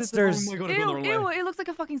There's way. Exit this way. monsters. Oh my god, I've gone the Ew, wrong way. ew, it looks like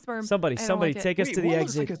a fucking sperm. Somebody, I don't somebody, like it. take us Wait, to the what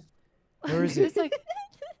looks exit. like Where is It's it? like,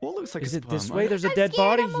 What looks like Is a it this sperm? way? There's a I'm dead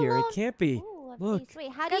scared body I'm here. It alone. can't be. Ooh, Look. please,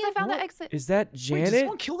 wait, how do guys, you? I found the exit. Is that Wait, did Janet?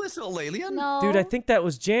 someone kill this little alien? No. Dude, I think that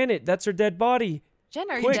was Janet. That's her dead body. Jen,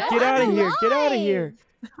 are you Quick, dead? get out of I'm here. Get out of here.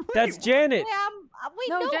 alive. That's Janet. Wait, wait,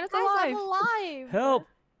 No, no, Janet's guys, I'm alive. alive. Help.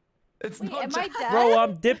 It's Wait, not am I Jack- dead? Bro,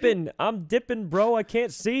 I'm dipping. I'm dipping, bro. I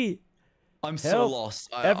can't see. I'm so Help. lost.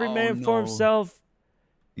 Every oh, man for no. himself.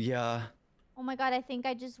 Yeah. Oh my god, I think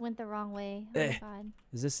I just went the wrong way. Oh Eh. my god.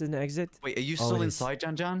 Is this an exit? Wait, are you Oh, still it is. inside,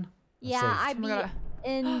 Jan Jan? Yeah, saved. I Oh my be God.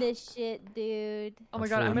 in this shit, dude. Oh my I'm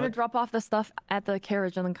god, I'm free. gonna drop off the stuff at the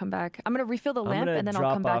carriage and then come back. I'm gonna refill the I'm lamp gonna and then I'll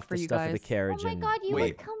drop come back off for the you stuff guys. at the carriage Oh my and god, you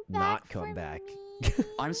Wait, would come back not come for back. me.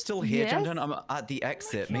 I'm still here, Jan Yes? Jan. I'm at the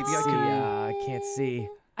exit. Oh Maybe my I see. can. I can't see.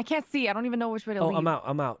 I can't see. I don't even know which way to Oh, leave. I'm out.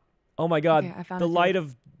 I'm out. Oh my god. Okay, I found the it too. light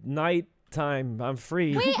of night time. I'm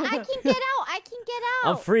free. Wait, I can get out. I can get out.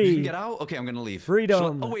 I'm You free. can get out? Okay, I'm gonna leave. Freedom.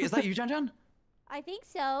 Shall I- Oh wait, is that you, Jan Jan? I think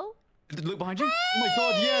so. Look behind you. Oh my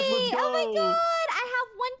god, yes, let's Hey, go. Oh my god, I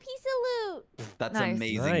have one piece of loot. That's Nice.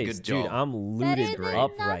 amazing. Nice, Good job. dude. I'm Better looted than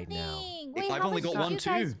up right now. nothing. Wait, I've how only much got did one you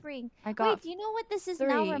guys too. bring? I got Wait, do you know what this is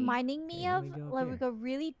now 3. reminding me Here of? we go, Like here. a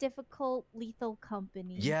really difficult Lethal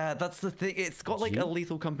Company. Yeah, that's the thing. It's got like G? a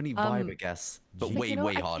Lethal Company vibe, I guess, but G? Like, way, you know,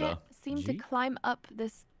 way I harder. can't seem to G? climb up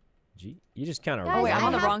this. Gee, you just kind of. Guys, wait, I'm I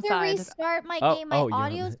on the have wrong to side. restart my Oh, game. My oh, you're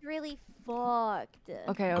on audio's the- really fucked.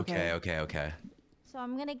 Okay, okay. Okay. So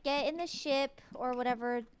I'm gonna get in the ship or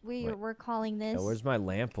whatever we're calling this. Yeah, where's my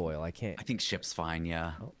lamp oil? I can't. I think ship's fine,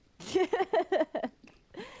 yeah. Oh.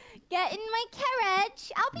 Get in my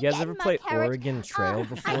carriage. I'll be You guys getting ever my played carriage. Oregon Trail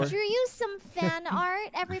before? I drew you some fan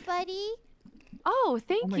art, everybody. Oh,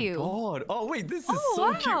 thank Oh my you. god. Oh wait, this is Oh, so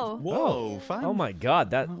wow. cute. Whoa, fan. Oh my god,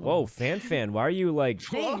 that whoa, FanFan, why are you like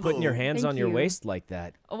putting your hands Thank on your you. waist like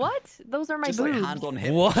that? What? Those are my Just boobs. like hand on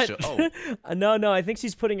hip. What? Oh. No, I think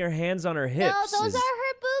she's putting her hands on her hips. No, those are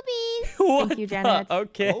her boobies. What Thank you, the- Janet.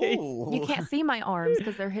 Okay. Oh. You can't see my arms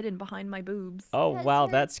because they're hidden behind my boobs. Oh Because wow,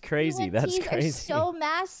 her that's crazy. That's UNTs crazy. are so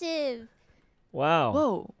massive. Wow.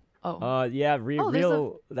 Whoa. Oh. Yeah, Oh, there's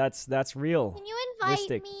real. That's real. Can you invite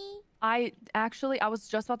Mystic. me? I was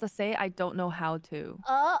just about to say I don't know how to.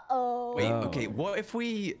 Uh-oh. Wait, Oh. okay, what if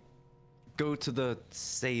we go to the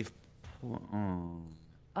save point?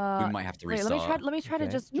 We might have to Wait, restart. let me try to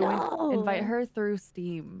Okay. just join invite No. her through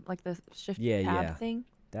Steam, like the shift Yeah, tab yeah. thing.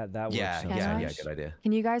 That works. Yeah, so yeah, much. good idea.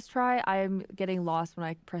 Can you guys try? I'm getting lost when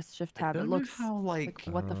I press shift tab. It don't know looks how, like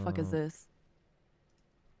what the fuck is Uh, this?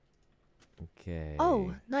 Okay.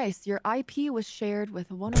 Oh, nice. Your IP was shared with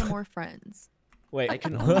one or more friends. Wait. I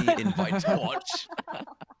can only invite to watch.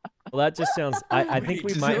 Well, that just sounds. I think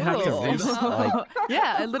we Does might it have to really say reset. that? Like,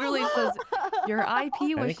 Yeah, it literally says your IP I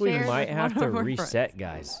was think we shared might with have one to or more reset, friends.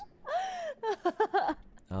 guys.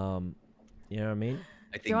 You know what I mean?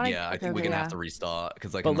 I think, wanna- yeah, I okay, think we're okay, gonna yeah. have to restart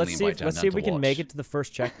because I But can let's only see invite if Janet we to can make watch. it to the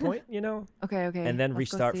first checkpoint. You know, Okay, okay. and then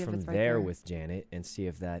let's go restart see if from it's right there with Janet and see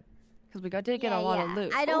if that. Because we did get a lot of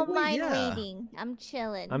loot. I don't wait, mind yeah. waiting. I'm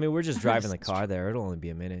chilling. I mean, we're just driving the car there. It'll only be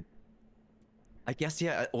a minute. I guess,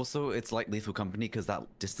 yeah, also it's like Lethal Company because that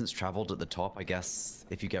distance traveled at the top. I guess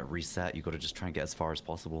if you get reset, you got to just try and get as far as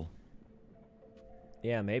possible.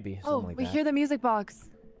 Yeah, maybe. Oh, Something like we that. hear the music box.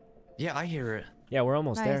 Yeah, I hear it. Yeah, we're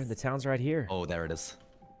almost there. Nice. The town's right here. Oh, there it is.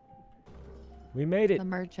 We made it. The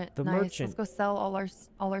merchant. The nice. merchant. Let's go sell all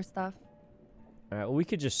our stuff. All right. Well, we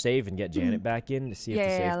could just save and get Janet back in to see if Yeah,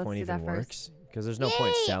 the yeah, save let's point do that even first. works. Because there's no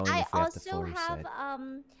point Yay! selling I if we have to also full have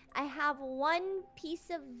reset. I have one piece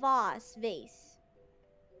of vase.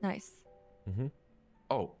 Nice.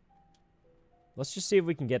 Oh, Let's just see if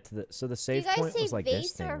we can get to the. So the Do you save guys point say was like this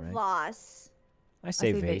vase thing, or right? vase? I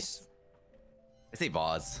say vase. I say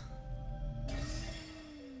vase.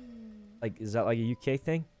 Like, is that like a UK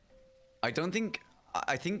thing? I don't think.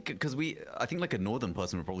 I think because I think like a northern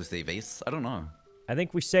person would probably say vase. I don't know. I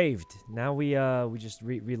think we saved. Now we just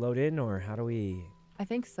reload in, or how do we? I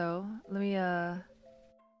think so. Let me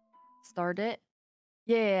start it.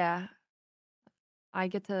 Yeah. I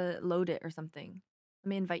get to load it or something. Let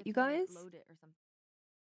me invite you guys. Load it or something.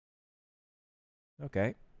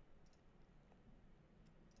 Okay.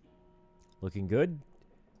 Looking good.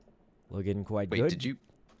 Looking quite Wait, good. did you?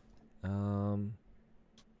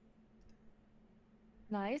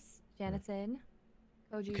 Nice. Janet's in.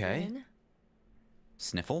 Koji's Okay. in.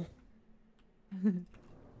 Sniffle? All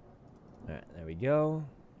right, there we go.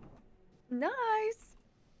 Nice.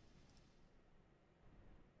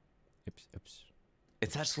 Oops.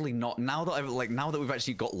 It's actually not now that now that we've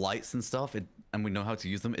actually got lights and stuff, and we know how to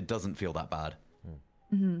use them. It doesn't feel that bad.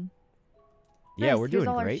 Mm-hmm. Yeah, Nice, we're here's doing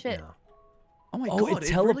all our great shit. now. Oh my Oh, god!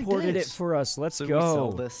 it really teleported did. it for us. Let's So go. we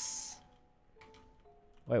sell this.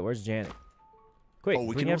 Wait, where's Janet? Quick, Oh,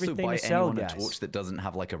 we bring can also everything buy to sell, anyone guys. a torch that doesn't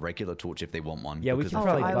have like a regular torch if they want one. Yeah, we because can I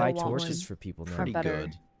probably feel I like buy will want torches one for people now. for pretty better.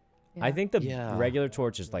 good. I Yeah. think the Yeah. regular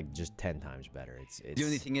torch is like just 10 times better. It's The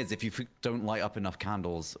only thing is, if you don't light up enough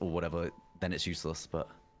candles or whatever, then it's useless. But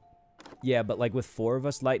yeah, but like with 4 of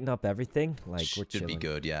us lighting up everything, like we're should chilling. be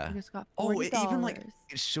good. Yeah. We just got Oh, $40. it even like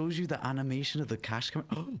it shows you the animation of the cash coming.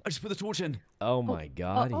 Oh, I just put the torch in. Oh my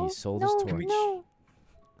god, uh-oh. he sold No, his torch. no.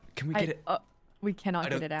 Can we get it? We cannot I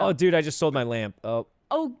get don't- it out. Oh, dude, I just sold my lamp. Oh,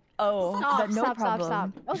 Stop, no stop, problem.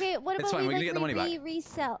 stop. Okay, what It's about fine, we we can get the money back.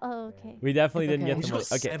 resell? Oh, okay. we definitely It's didn't okay. get the We money.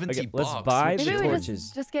 got Okay, 70 okay, let's bucks. buy Maybe the Maybe we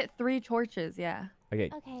torches. just get 3 torches. Yeah. Okay,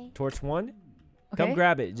 Okay. torch 1. Okay. Come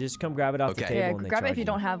grab it. Just come grab it off the Okay. table Yeah, and they grab it charge if you you.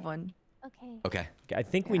 don't have one. Okay. Okay. Okay, I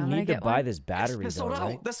think Okay, we I'm gonna need to get buy one. this battery They're though, sold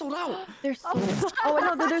right? out. They're sold out. There's so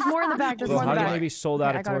Oh, no, there's more in the back. There's Well, more in how the can back. we be sold Okay,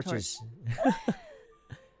 out I of got a torches?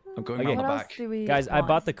 I'm going Okay. around What the else back. do we Guys, I want?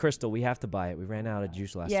 bought the crystal. We have to buy it. We ran out of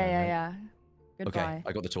juice last Yeah, time. yeah, right? yeah. Goodbye. Okay,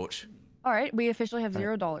 I got the torch. All right, we officially have All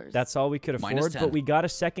right. $0. That's all we could Minus afford, 10. but we got a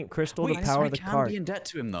second crystal Wait, to power the I can cart. be in debt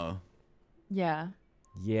to him though. Yeah.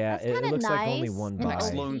 Yeah, That's it kinda looks like only nice. one And buy. Max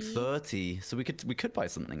Bye. loan 30, so we could buy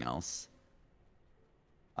something else.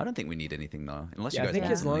 I don't think we need anything though, unless Yeah, you I guys think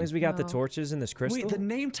want as long something. as we got the No. torches and this crystal. Wait, the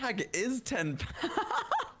name tag is 10 pounds.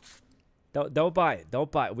 Don't buy it. Don't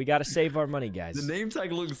buy it. We got to save our money, guys. The name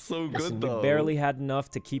tag looks so Listen, good though. we barely had enough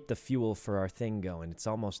to keep the fuel for our thing going. It's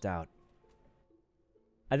almost out.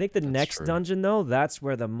 I think the That's next true. dungeon, though, that's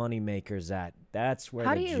where the money maker's at. That's where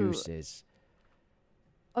How the do you- juice is.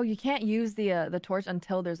 Oh, you can't use the torch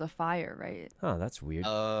until there's a fire, right? Oh, that's weird.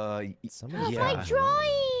 Somebody yeah. My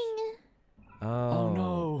drawing. Oh,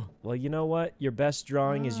 no. Well, you know what? Your best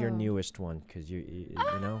drawing is your Oh. newest one, because you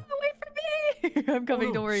know. Wait for me! I'm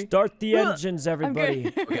coming, don't worry. Start the engines, everybody.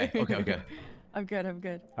 I'm good. Okay. I'm good, I'm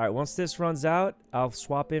good. All right, once this runs out, I'll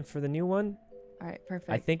swap in for the new one. All right, perfect.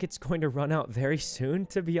 I think it's going to run out very soon,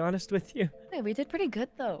 to be honest with you. Hey, we did pretty good,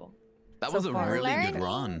 though. That So was a far. really Learning good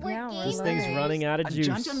run. we're Yeah, we're This thing's gamers. running out of And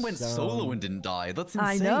juice. Jan went solo and didn't die. That's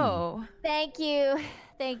insane. I know. Thank you.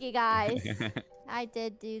 Thank you, guys. I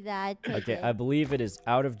did do that. Take Okay, it. I believe it is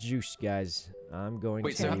out of juice, guys. I'm going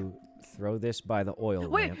Wait, to so- throw this by the oil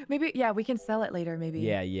Wait, lamp. maybe, yeah, we can sell it later, maybe.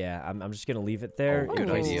 Yeah. I'm just gonna leave it there. Oh, in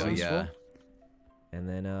good case idea, it's useful. yeah. And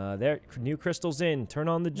then there, new crystals in. Turn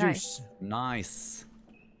on the Nice. juice. Nice.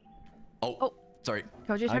 Oh. Oh, sorry.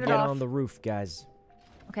 Koji, I turn it get off. on the roof, guys.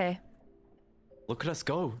 Okay. Look at us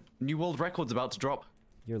go. New world record's about to drop.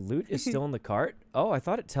 Your loot is still in the cart? Oh, I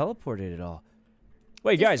thought it teleported it all.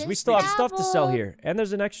 Wait, Distance guys, we still have stuff to sell travel. here. And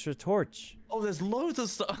there's an extra torch. Oh, there's loads of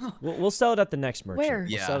stuff. We'll sell it at the next merchant. Where?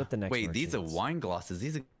 We'll sell it at the next Wait, these are merchants. wine glasses.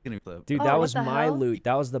 These are gonna be the... Dude, Oh, that what was the my hell? loot.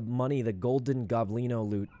 That was the money, the golden goblino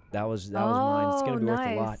loot. That was mine. It's gonna be worth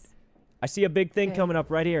a lot. nice. I see a big thing Okay. coming up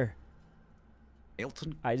right here.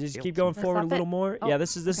 Elton. I just keep Elton. going Wanna forward a stop little it? more. Oh, Yeah,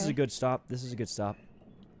 this is a okay. good stop. This is a good stop.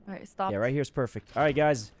 All right, stop. Yeah, right here's perfect. All right,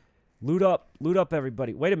 guys, loot up,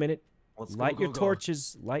 everybody. Wait a minute. Let's go, Light go, your go.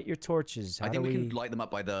 torches. Light your torches. How I think do we can light them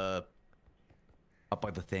up by the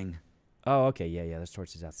thing. Oh, okay. Yeah. There's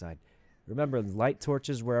torches outside. Remember, light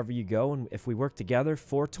torches wherever you go, and if we work together,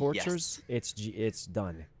 4 torches, it's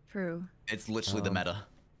done. True. It's literally the meta.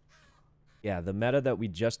 Yeah, the meta that we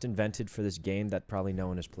just invented for this game that probably no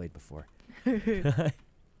one has played before.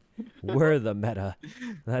 We're the meta.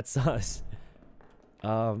 That's us.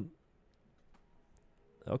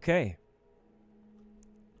 Okay.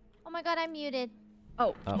 Oh my god, I'm muted.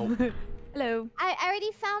 Oh. Oh. Hello. I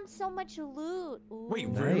already found so much loot. Ooh. Wait,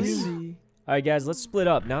 Nice. really? All right, guys, let's split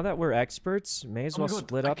up. Now that we're experts, may as Oh my well God,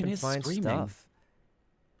 split I up can and hear find screaming. stuff.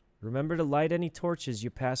 Remember to light any torches you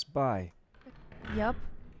pass by. Yep.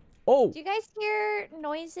 Oh, Do you guys hear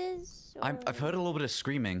noises? I've heard a little bit of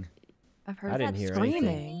screaming. I've heard I didn't that hear anything.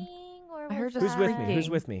 screaming. Or I heard was just who's with me? that- Who's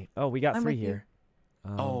Freaking. with me? Oh, we got I'm 3 with you. here.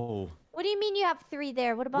 Oh. What do you mean you have 3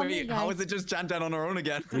 there? What about me, Wait, guys? how is it just Jan Jan on her own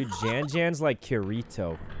again? Dude, Jan's like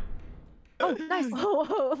Kirito. Oh, nice.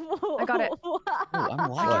 I got it. Oh,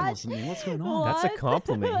 I'm lagging or something. What's going on? That's a What?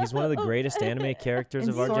 compliment. He's one of the greatest anime characters In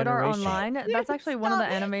of our Sword Art generation. Online, that's actually one of the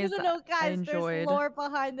Stop. animes No, I guys, enjoyed. There's lore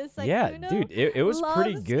behind this. Yeah, Sykkuno dude, it was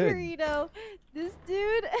pretty loves good. Kirito. This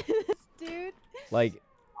dude. Like,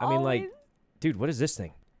 I mean, like, always- dude, what is this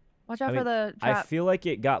thing? Watch out I mean, for the I trap. feel like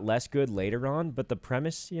it got less good later on, but the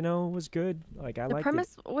premise, was good. Like, I The liked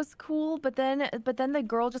premise was cool, but then the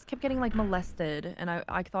girl just kept getting like molested, and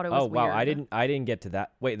I thought it it. was Oh wow, weird. I didn't get to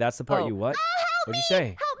that. Wait, that's the part Oh. you what? Help What'd me! you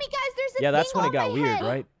say? Help me, guys! There's a Yeah, that's thing when it on got my weird, head.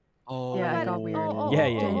 right? Oh. Yeah, it got weird. Yeah, yeah, Don't yeah,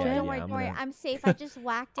 worry, yeah, don't worry. I'm I'm gonna- I'm safe. I just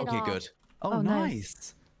whacked it Okay, off. good. Oh, Oh, nice.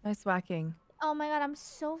 nice. Nice whacking. Oh my god, I'm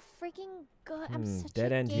so freaking good. I'm such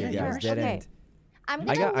Dead a end here, gamer. guys. Dead Okay, end. I'm I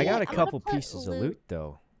gonna got a I'm gonna couple put pieces of loot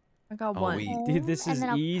though. I got Oh, one. we- Dude, this and is then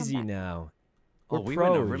I'll come easy back. now. Oh, We're we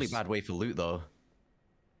pros. went a really bad way for loot, though.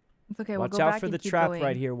 It's okay. We'll Watch go out back for and the keep trap going.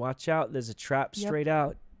 right here. Watch out. There's a trap Yep. straight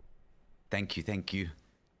out. Thank you, thank you.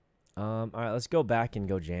 All right, let's go back and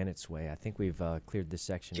go Janet's way. I think we've cleared this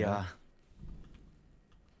section. out. Yeah.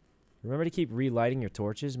 Remember to keep relighting your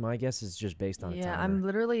torches. My guess is just based on a Yeah, timer. I'm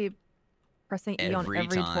literally pressing E on Every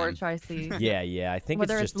every time. torch I see. Yeah. I think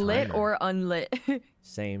Whether it's it's just lit timer. or unlit.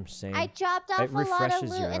 Same. I dropped off a lot of refreshes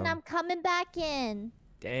loot your and own. I'm coming back in.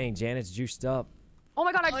 Dang, Janet's juiced up. Oh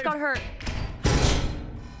my god, I just got hurt.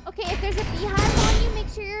 Okay, if there's a beehive on you, make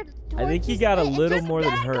sure your I think torch he is got a lit and little just more than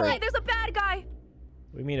back her. Hey, up. there's a bad guy.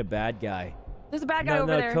 What do you mean a bad guy? There's a bad guy No,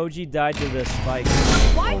 over there. Koji died to the spike.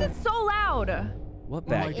 Why is it so loud? What Oh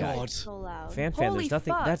bad my guy? God. It's so loud. FanFan, Holy there's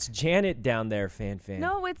nothing. fuck. That's Janet down there, FanFan.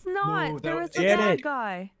 No, it's not. No, there that was was a Janet. bad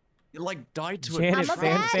guy. It, like, died to Janet, I'm a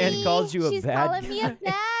FanFan baddie. called you a She's bad calling me a guy.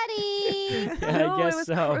 baddie. Yeah, no, I guess it was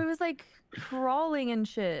so. it was like crawling and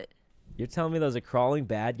shit. You're telling me there's a crawling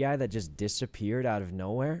bad guy that just disappeared out of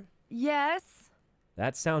nowhere? Yes.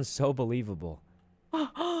 That sounds so believable.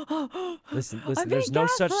 Listen, I'm there's being no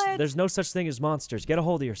gaslit. such thing as monsters. Get a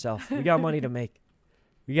hold of yourself. We got money to make.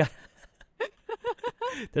 We got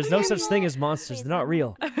There's no such thing as monsters. They're not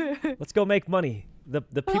real. Let's go make money. The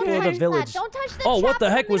people of the Don't touch village. that. Don't touch the Oh, what trap the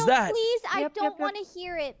in heck was middle, that? Please, I Yep, don't yep, yep. want to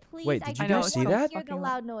hear it. Please, Wait, I did you don't guys see wanna that? Hear the Fucking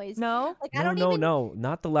loud noise. No. Like I don't even. No,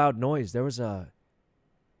 not the loud noise. There was a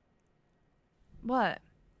What?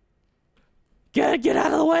 Get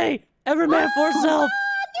out of the way! Every man for himself!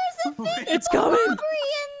 There's a thing It's coming! in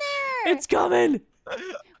there. It's coming!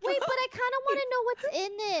 Wait, but I kind of want to know what's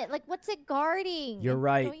in it. Like, what's it guarding? You're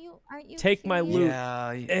right. Aren't you Take my curious? loot.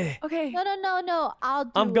 Yeah. Okay. No. I'll do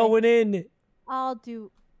it. I'm going in. I'll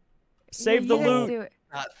do. Save the you guys loot. do it.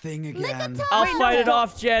 That thing again. I'll Wait, fight no. it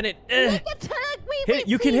off, Janet. Wait,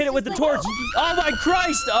 You can hit it with the torch. Oh my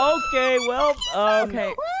Christ! Okay, well,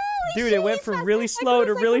 Okay. dude, it went from really slow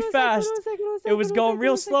to really fast. It was going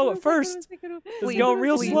real slow at first. It was going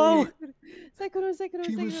real slow.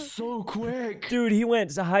 He was so quick. Dude, he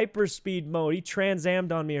went to hyper speed mode. He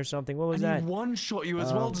Trans-Ammed on me or something. What was And that? he one-shot you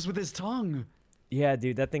as well, just with his tongue. Yeah,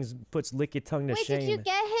 dude, that thing puts lick your tongue to Wait, shame. did you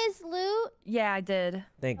get his loot? Yeah, I did.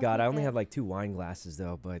 Thank God. Okay, I only good. have like 2 wine glasses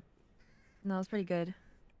though, but No, it's pretty good.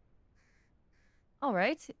 All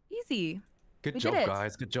right, easy. Good We job, did it.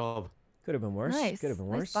 guys. Good job. could have been worse. Nice. Could have been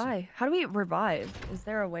Nice worse. buy. How do we revive? Is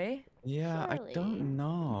there a way? Yeah, I Surely. don't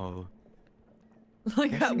know.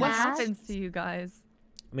 Like, Guessing what it's- happens to you guys?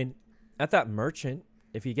 I mean, at that merchant,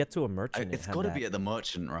 if you get to a merchant, It's it had got to that. be at the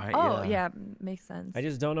merchant, right? Oh, yeah, makes sense. I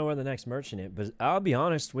just don't know where the next merchant is. But I'll be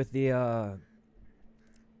honest, with the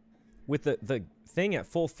thing at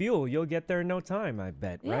full fuel, you'll get there in no time. I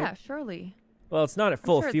bet, yeah, right? surely. Well, it's not at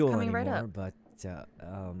full sure it's fuel coming anymore, right up. but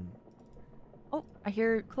Oh, I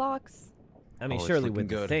hear clocks. I mean, Oh, it's surely looking with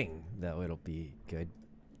the good. thing, though, it'll be good.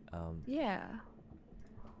 Yeah.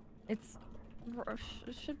 It's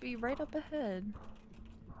it should be right up ahead.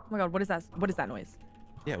 Oh my God, what is that? What is that noise?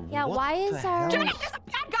 Yeah, Yeah, what why the is our... hell? There's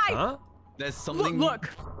a bad guy. Huh? There's something... Look.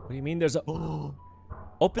 What do you mean? There's a.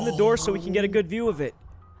 Open the door so we can get a good view of it.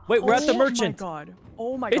 Wait, we're at the merchant. Oh my God.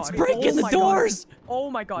 Oh my God. It's breaking Oh the my God. doors.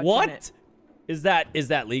 Oh my God. What? Janet. Is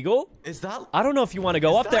that legal? Is that... I don't know if you want to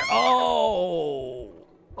go Is up there. that- Oh.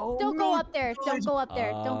 Oh, Don't no, go up there. Don't go up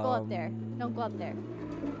there. Don't go up there. Um, Don't go up there.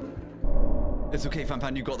 It's okay,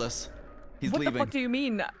 FanFan, you got this. He's What leaving. the fuck do you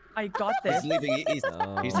mean? I got this. He's leaving. He's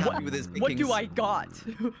happy with his pickings. What do I got?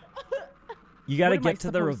 You got to What am I get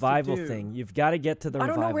to the supposed to revival do? thing. You've got to get to the I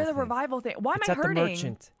revival don't know where the thing. revival thing. Why am It's I at hurting? the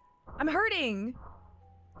merchant. I'm hurting.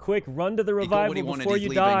 Quick, run to the He got what he revival wanted, before he's you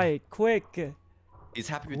leaving. die. Quick. He's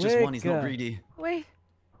happy with just one. He's not Quick. greedy. Wait.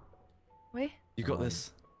 You got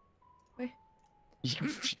this. Wait.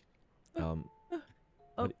 Um,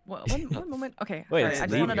 Oh, one moment. Okay. Wait, sorry, it's I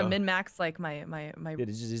just leaving. wanted to min max like my it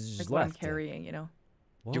just like what I'm left. carrying. You know.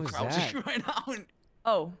 What You're was crouching that? right now.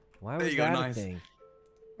 Oh, Why There was you go, that nice. a thing?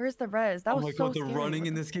 where's the res? That Oh was my so god, the scary. running What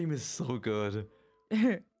in this game is so good.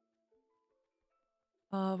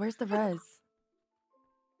 Where's the res?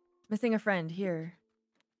 Missing a friend here.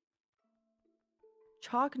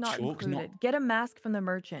 Chalk not Chalk included. not- Get a mask from the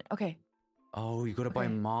merchant. Okay. Oh, you gotta buy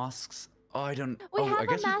Okay. masks. Oh, I don't. We oh, have I a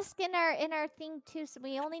guess mask in our thing too, so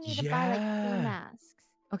we only need to buy like 2 Yeah. masks.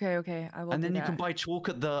 Okay. I will And do then you that. can buy chalk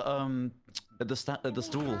at the And we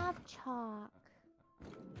stool. have chalk.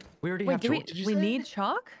 We already Wait, have do chalk. we? Did you We say? need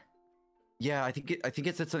chalk? Yeah, I think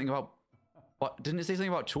it said something about. What didn't it say something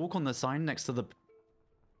about chalk on the sign next to the?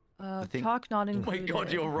 thing- Chalk not Oh my included.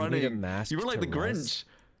 god, you're You need a running. mask You were like to the res. Grinch.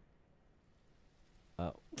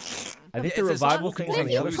 Oh. I Yeah, think it the says revival chalk thing's What on if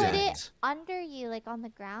the you other put side. it under you, like on the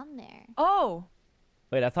ground there? Oh.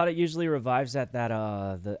 Wait, I thought it usually revives at that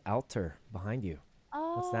the altar behind you.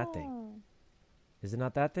 Oh. What's that thing? Is it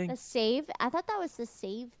not that thing? The save? I thought that was the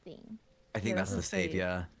save thing. I think Yeah, that's the that's save. safe.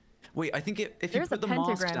 Yeah. Wait, I think if you There's a put the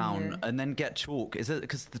mask pentagram down here. and then get chalk, is it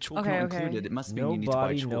because the chalk Okay, not okay. included? It must mean No you need to buy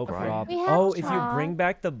body, chalk, no right? problem. We have Oh, if you chalk. bring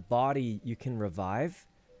back the body, you can revive.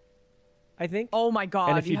 I think. Oh my god.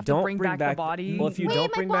 and if you, have don't to bring back the body. well, if you Wait,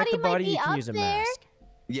 don't my bring back the body might body, be you can up use a there. mask.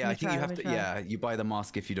 Yeah, Let I me think try, you let have me to. try. Yeah, you buy the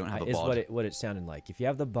mask if you don't have a Is bod. what it sounded like. If you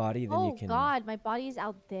have the body, then Oh you can. god, my body's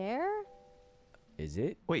out there? Is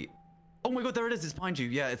it? Wait. Oh my god, there it is. It's behind you.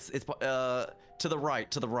 Yeah, it's to the right,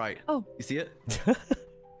 to the right. Oh. You see it?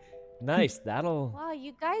 Nice. That'll. Wow,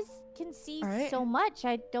 you guys can see Alright. so much.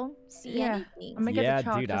 I don't see Yeah. anything. I'm gonna get Yeah, the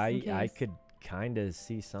chalk dude. just in I case. could kind of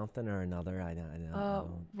see something or another. I don't know.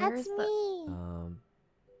 Where's That's the? me.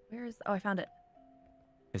 Where is? Oh, I found it.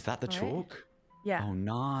 Is that the Alright. chalk? Yeah. Oh,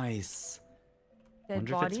 nice. Dead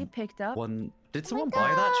wonder if body it's picked up. One. Did Oh my someone buy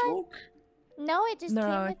that God. chalk? No, it just No.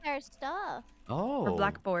 came with our stuff. Oh. Or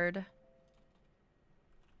blackboard.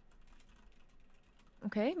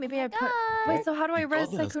 Okay, maybe I put. God. Wait, so how do I You got res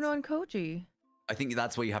this. Sykkuno and Koji? I think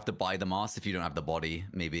that's where you have to buy the mask if you don't have the body,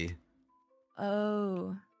 maybe.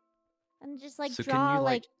 Oh. And just like So can draw you,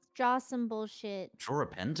 like- draw some bullshit. Draw a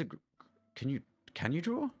pentagram. Can you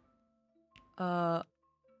draw? There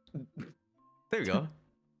we go.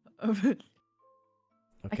 I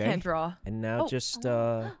Okay. can't draw. And now Oh. just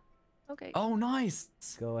Oh, Okay. Oh, nice.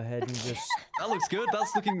 Go ahead and just. That looks good.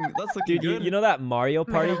 That's looking Dude, good. you know that Mario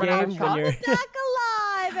Party run out of game when you're. Back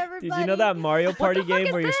alive, everybody. Did you know that Mario Party game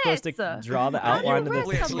is where you're supposed to this? draw the How do you outline of the? rest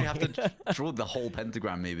We actually have to draw the whole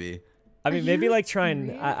pentagram, maybe. I mean, maybe like try and.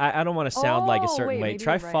 serious? I don't want to sound like a Oh, certain wait, way. maybe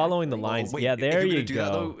Try you're right, following the actually. lines. Wait, Yeah, if there you're gonna you do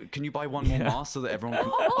that, go. though, can you buy one more mask so that everyone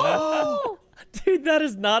can... Oh! Dude, that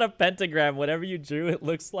is not a pentagram. Whatever you drew, it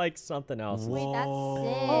looks like something else. Wait, that's sick.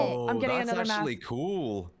 Oh, I'm getting that's another actually mask.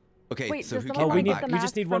 cool. Okay, Wait, so does who someone can we want buy to need- get the back? we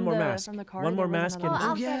just need one more from the- mask. from the card One or more was it mask another and- Oh, Oh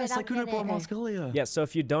I'll get yes, it, I I'll could have get bought it. mask earlier. Yeah, so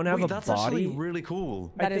if you don't have Wait, a that's body, actually really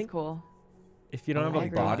cool. That is think- cool. if you don't have I a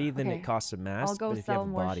like body, that. then Okay. it costs a mask. go But if you sell have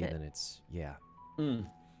a more body, shit. then it's yeah.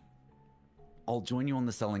 I'll join you on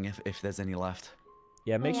the selling if there's any left.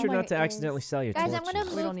 Yeah, make Oh, sure there not to is. accidentally sell your Guys, I'm torches.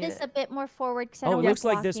 gonna We don't move need this it. a bit more forward because I Oh, don't it want looks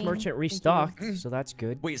like this blocking. merchant you. restocked, so that's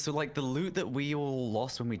good. Wait, so like the loot that we all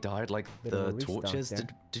lost when we died, like Bit of a the restock torches, there.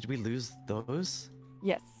 did we lose those?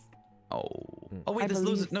 Yes. Oh. Mm. Oh wait, I there's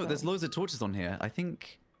loads of, believe there's so. loads of torches on here. I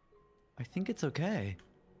think it's okay.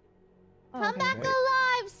 Oh, Come okay. back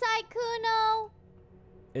alive, Sykkuno!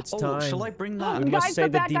 It's Oh, time. shall I bring that? We must Guys, say the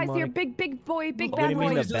the bad guy's here. demonic- Big boy, big What bad do you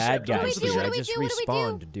mean boy. the bad What do we guys do? here? What I do we just do? What do we do?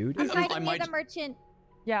 respawned, dude. I'm hiding near might- the merchant.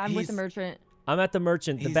 Yeah, I'm with the He's- merchant. I'm at the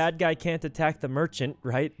merchant. The He's- bad guy can't attack the merchant,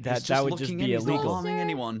 right? He's That just would just looking be in, he's not illegal. harming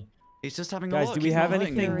anyone. He's just having a Guys, look. do we he's have not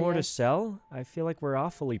hurting anything more to Curious. sell? I feel like we're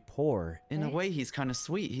awfully poor. In a way, he's kind of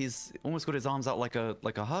sweet. He's almost got his arms out like a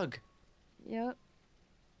hug. Yep.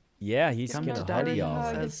 Yeah, he's Come getting to a huggy daddy, all.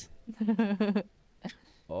 he hug. says.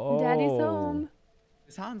 Oh. Daddy's home.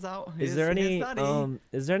 His hands out. Is there any Daddy.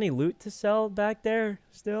 is there any loot to sell back there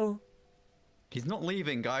still? He's not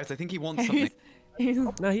leaving, guys. I think he wants something.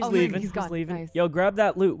 No, he's Oh, leaving. he's gone. leaving. Nice. Yo, grab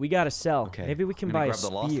that loot. We gotta sell. Okay. Maybe we can I'm gonna buy a grab the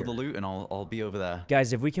last spear. of the loot and I'll be over there.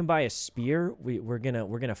 Guys, if we can buy a spear, we're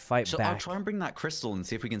gonna fight I'll back. try and bring that crystal and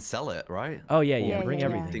see if we can sell it, right? Oh yeah, Yeah, bring yeah,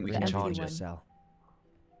 yeah. everything. Think we Bring can everything charge to it. sell.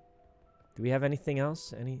 Do we have anything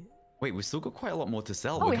else? Any? Wait, we've still got quite a lot more to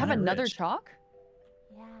sell. Oh, We're we have kinda another rich. chalk?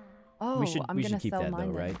 Yeah. Oh, we should I'm we gonna should keep sell that mine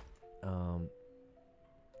though, then. right?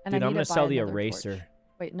 And Dude, I I'm need gonna to sell buy the another eraser. torch.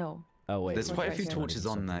 Wait, no. Oh wait, There's wait, quite a wait, few wait, torches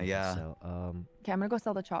there's on there, something to yeah. sell. Okay, I'm gonna go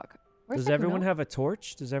sell the chalk. Where's Does everyone Sykkuno? have a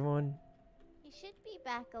torch? Does everyone? He should be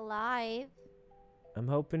back alive. I'm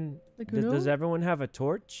hoping. Sykkuno? Does everyone have a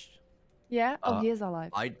torch? Yeah. Oh, Uh, he is alive.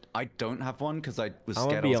 I don't have one because I was I'm scared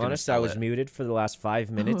gonna I be was honest. I gonna was sell it. muted for the last 5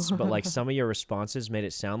 minutes, but like some of your responses made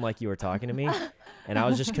it sound like you were talking to me, and I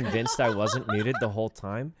was just convinced I wasn't muted the whole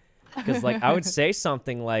time. Because like I would say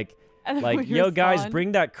something like, And then like, we yo guys, respond.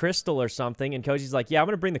 bring that crystal or something, and Koji's like, yeah, I'm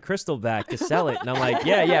gonna bring the crystal back to sell it, and I'm like,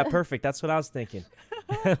 yeah, perfect. That's what I was thinking.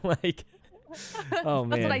 Like, oh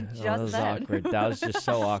man, That's what I that just was said. awkward. That was just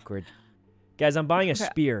so awkward. Guys, I'm buying a Okay.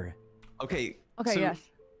 spear. Okay. Okay, so yes.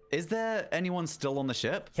 Is there anyone still on the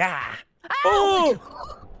ship? Yeah. Oh!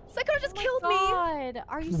 Sykkuno just killed me. God,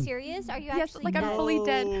 are you serious? Are you Yes, actually like I'm dead? fully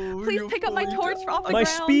dead. No, Please you're pick up my fully torch dead. off the My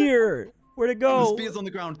ground. spear. Where'd it The go? spear's on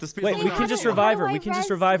the ground. The spear's Wait, on we the can ground. just How do revive her. I We can just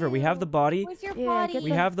res revive her. We have you? the body. Where's your Yeah, body? get We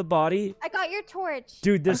have the body. I got your torch.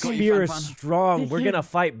 Dude, this I got you, spear is FanFan. strong. We're gonna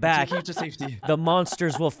fight back. Take you to safety. The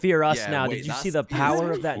monsters will fear us Yeah, now. wait, Did you that see the spear is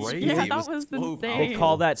power of that crazy. spear? Yeah, It that was was so insane. They call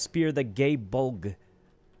powerful. that spear the gay bulg.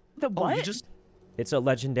 The Oh, what? you just It's a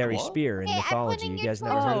legendary What? spear in Hey, I'm mythology. putting You your guys torch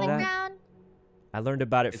never heard on of the that? ground. I learned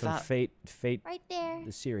about it Is from that- Fate, Right there.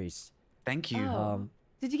 the series. thank you. Oh.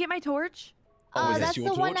 Did you get my torch? Oh, is that's this the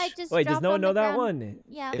your one I torch? just Wait, does dropped no one on know the that ground. one?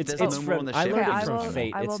 Yeah. If It's there's no more from on the I ship, learned Okay, it I from will-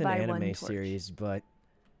 Fate. I will It's an buy one anime torch. series, but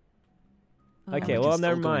Oh. okay. we Well, can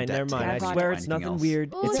never still go in mind, debt never mind. I together. swear Or it's anything nothing else.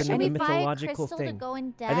 weird. Ooh, It's should a we buy a mythological crystal thing. to go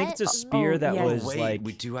in I think it's a debt? spear that yes. was Wait, like.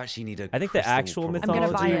 we do actually need a I think the crystal actual probably. gonna buy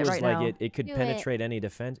mythology it was right like now. it could Do it. penetrate any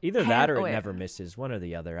defense. Either Pen- that or it wait. never misses. One or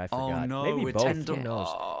the other. I forgot. Oh no, Maybe we're both. 10 Who knows?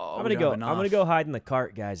 Oh, I'm we gonna don't go. have I'm gonna enough. go hide in the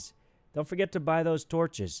cart, guys. Don't forget to buy those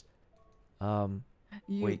torches.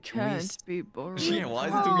 You Wait, can we can't s- be boring. Yeah, why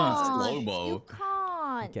is it doing that Can't. slow-mo? You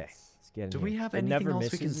can't. Okay, let's get in Do here. we have It anything never else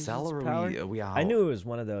misses we can is sell, its or power? are we out? I knew it was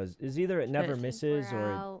one of those. Is either it never I think misses We're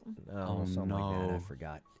or out. oh, something like that. I no.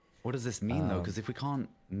 forgot. What does this mean though? Because if we can't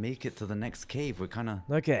make it to the next cave, we're kind of.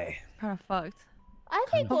 Okay. Kind of fucked. I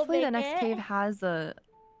think we'll Hopefully make the next it. cave has a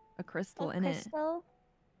crystal A in it. crystal?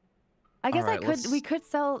 I guess Alright, let's- we could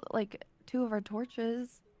sell like 2 of our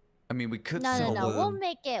torches. I mean, we could No, sell no, no. the. We'll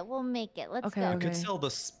make it. We'll make it. Let's Okay, go. We could okay. sell the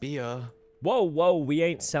spear. Whoa, we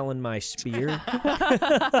ain't selling my spear.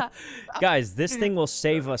 Guys, this thing will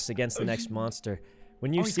save us against the next monster.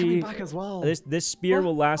 When you Oh, he's coming see back as well. this spear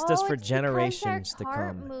will last us Oh, for it's because our generations to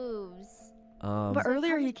cart come. Moves. But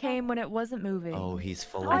earlier he came when it wasn't moving. Oh, he's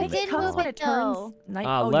full I I of think did it comes move when it, it turns though. night.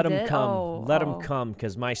 Ah, oh, let you him did? come. Oh, Let him oh. come,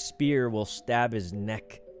 cause my spear will stab his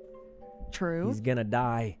neck. True. He's gonna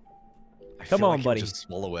die. I Come feel on, like he'll buddy. just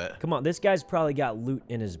swallow it. Come on, this guy's probably got loot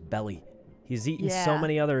in his belly. He's eaten so Yeah.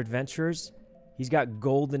 many other adventurers. He's got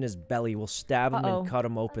gold in his belly. We'll stab him Uh-oh. and cut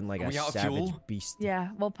him open like Are a we out of savage fuel? beast. Yeah,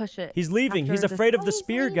 we'll push it. He's leaving. after He's this- afraid of Oh, the he's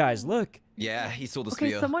spear, guys. leaving. Look. Yeah, he saw the Okay,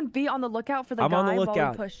 spear. someone be on the lookout for the I'm guy on the while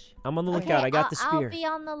lookout. we push. I'm on the Okay, lookout. I got the I'll spear. be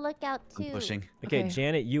on the lookout too. I'm pushing. Okay, Okay.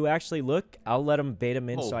 Janet, you actually look. I'll let him bait him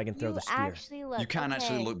in so Oh. I can throw You the spear. actually look. You can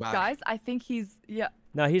actually okay. look back. Guys, I think he's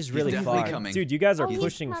No, he's really definitely far. coming. Dude, you guys are Oh, he's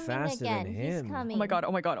pushing coming faster again. than He's him. coming. Oh my god,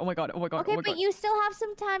 oh my god, oh my god, oh my god. Okay, oh my but god. you still have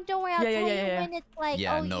some time. Don't worry. I'll Yeah, tell yeah, you yeah. when it's like,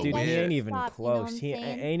 Yeah, oh, no, you Dude, guys he should ain't even stop, you know what close. I'm He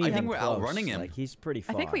saying? ain't I even think we're close. outrunning him. Like, he's pretty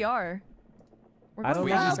far. I think we are. We're I don't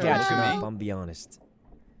going think he's fast. catching Hello. up, I'm be honest.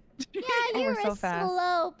 Yeah, Oh, you're we're so a fast.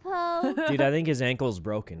 slowpoke. Dude, I think his ankle's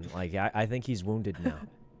broken. Like, I think he's wounded now.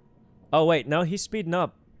 Oh, wait, no, he's speeding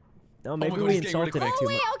up. No, maybe God, we he's getting really insulted him quick. too Oh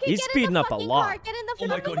wait, much. okay, He's get in speeding the up a fucking lot. Car. Get in the Oh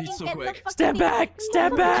my fucking God, he's so get in the quick. fucking Step thing. back, Get in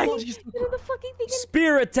step the back. fucking- God, he's so Get in the fucking thing.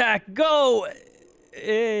 Spear attack, go!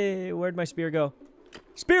 Eh, where'd my spear go?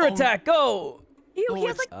 Spear Oh. attack, go! He Oh,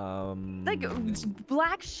 has like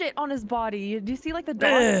black shit on his body. Do you see like the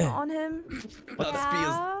dots on him? That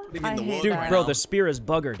Yeah. spear's big I in the hate world Dude, that. right bro, now. the spear is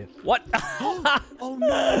buggered. What? Oh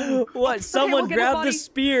no! What? Someone we'll get his grabbed the body.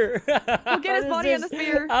 spear. We'll get his body and the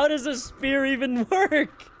spear. How does a spear even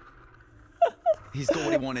work? He's got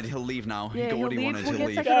what he wanted. He'll leave now. Yeah, he got what he he'll wanted. leave. He'll We'll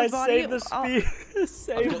leave. get Guys, body. save the Oh. spear.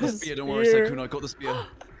 Save I've got the spear. Don't worry, Sykkuno. I've got the spear.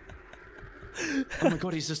 Oh my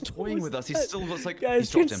god, he's just toying with us. He still looks like Guys,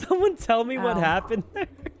 he's can dropped him. someone tell me what Ow. happened there?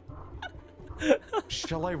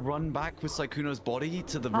 Shall I run back with Sykkuno's body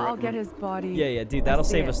to the? I'll get his body. Yeah, dude, I that'll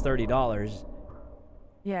see save it. us $30.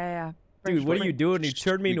 Yeah. Dude, what are you doing? You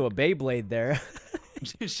turned me into a Beyblade there.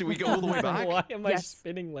 Should we go all the way back? Why am I Yes.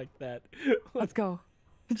 spinning like that? Let's go.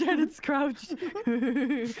 Janet's crouched.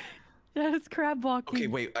 Janet's crab walking. Okay,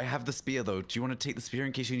 wait. I have the spear though. Do you want to take the spear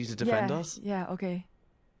in case you need to defend us? Yeah, okay.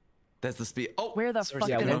 There's the spear. Oh, Where the sorry, fuck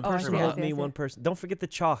Yeah, did Sykkuno. it- one oh, I person see it, I hold see it, I me, see one it. person. Don't forget the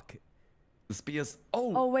chalk. The spear's.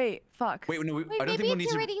 Oh Oh. wait, fuck. Wait, no. Wait, I don't maybe think we'll it's need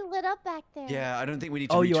to. already lit up back there. Yeah, I don't think we need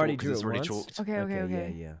to. Oh, you re-chalk already 'cause drew it's it already once? chalked.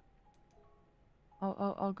 Okay. Yeah.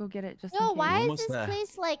 I'll go get it just No, in case. why is Almost this there.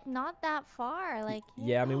 place like not that far? Like.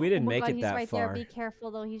 Yeah, I mean, we didn't oh my make God, it he's that right far. there. Be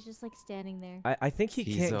careful though. He's just like standing there. I think he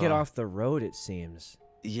He's, can't get off the road, it seems.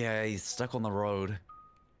 Yeah, he's stuck on the road.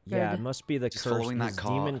 Yeah, it Good. must be the He's curse. following that His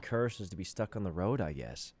car. demon curse is to be stuck on the road, I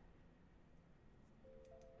guess.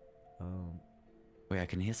 Wait, I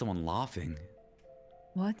can hear someone laughing.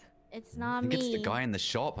 What? It's I not think me. it's the guy in the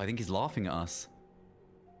shop. I think he's laughing at us.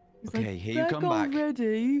 He's Okay, like, here you come back.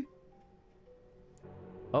 already?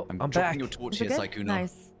 Oh, I'm I'm dropping back. your torch Is it here, good? Sykkuno.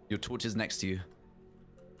 Nice. Your torch is next to you.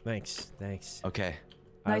 Thanks. Okay.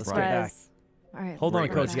 All right, Nice let's get back. res. All right. Hold on,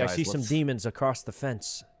 Right, Koji. I guys, see some let's- demons across the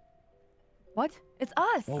fence. What? It's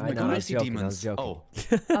us. Oh I my know, god, I I was see joking, I was demons. joking.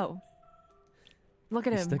 Oh, Oh. Look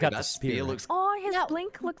at He's him. still got the that spear. spear looks. Oh, his No.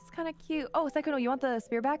 blink looks kind of cute. Oh, Sykkuno, you want the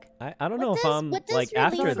spear back? I don't What know if does- I'm what does like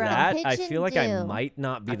after release the that. I pigeon feel like I do? might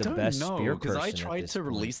not be I the don't best know, spear because person. I at tried this to point.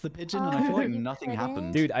 release the pigeon and I feel like you nothing couldn't?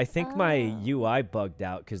 happened. Dude, I think my Oh. UI bugged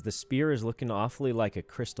out because the spear is looking awfully like a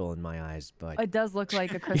crystal in my eyes. But It does look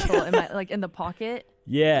like a crystal in my in the pocket.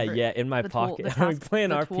 yeah, Or in my the tool- pocket. the Are we task- playing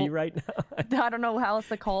the RP tool. right now? I don't know how else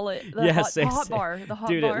to call it. The Yeah, hot, same, the hot same. bar. The hot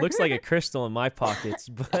Dude, bar. it looks like a crystal in my pockets.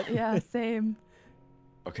 But Yeah, same.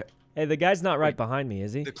 Okay. hey, the guy's not right Wait. behind me,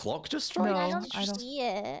 is he? The clock just Wait, struck? I No, don't I don't- see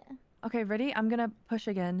it. Okay, ready? I'm gonna push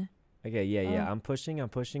again. Okay, yeah. Oh. I'm pushing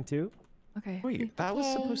too. Okay. Wait, that was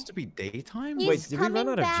Okay. supposed to be daytime? He's Wait, did we run coming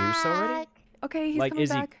out of juice already? back. Okay, he's Like, coming is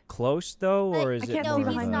back. he close though, or is I it can't more see No,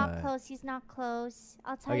 of he's behind not a- close. He's not close.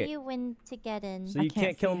 I'll tell Okay. you when to get in. So I you can't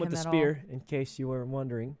can't kill see him with the him at all. spear, in case you were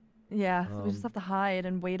wondering. Yeah, so we just Um, have to hide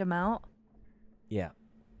and wait him out. Yeah.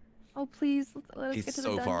 Oh, please, let us He's get to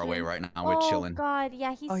so the far away dungeon. right now. We're oh chilling. God,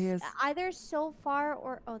 yeah, he's Oh, he is. either so far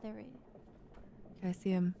or there he is. Okay, I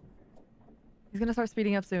see him. He's gonna start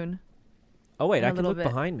speeding up soon. Oh wait, In I a can little look bit.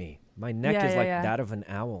 behind me. My neck Yeah, is yeah, like yeah. that of an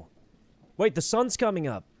owl. Wait, the sun's coming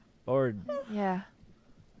up. Or Yeah.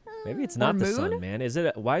 maybe it's not the sun, moon? man. Is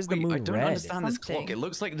it? Why is the Wait, moon I don't red? understand this clock. Something. It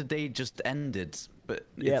looks like the day just ended, but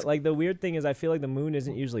Yeah, it's like the weird thing is, I feel like the moon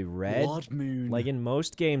isn't usually red. blood moon. Like in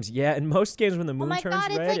most games, yeah, in most games when the moon my turns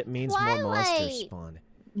God, it's red, like it means more monsters Twilight. spawn.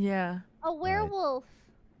 Yeah. A werewolf.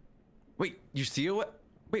 Wait, you see it?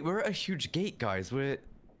 Wait, we're at a huge gate, guys. We're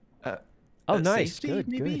Oh, at nice, safety, good,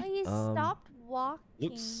 maybe? good. Oh, he stopped walking.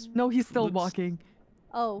 looks- No, he's still Looks- walking.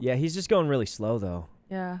 Oh. Yeah, he's just going really slow though.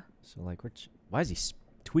 Yeah. So like, why is he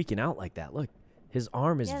tweaking out like that? Look, his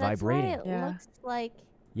arm is Yeah, that's why vibrating. it Yeah. looks like.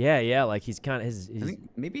 Yeah, like he's kind of his. I think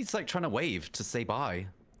maybe it's like trying to wave to say bye,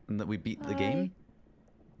 and that we beat the game.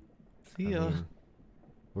 See I ya. mean,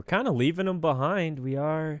 we're kind of leaving him behind. We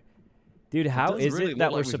are. Dude, how does is really it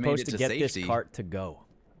that look we're like we've made supposed it to to get this safety. cart to go?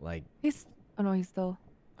 Like, Oh no, he's still.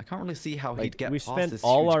 I can't really see how he'd like get we past spent this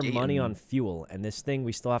all huge our gate money and- on fuel, and this thing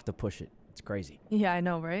we still have to push it. It's crazy. Yeah, I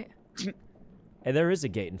know, right? And there is a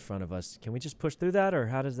gate in front of us. Can we just push through that, or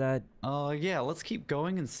how does that? Yeah, let's keep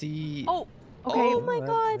going and see. Oh, okay. Oh my that,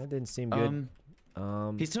 God. That didn't seem good.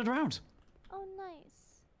 He's turned around. Oh,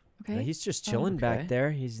 nice. Okay. He's just chilling okay. back there.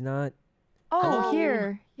 He's not. Oh, Hello?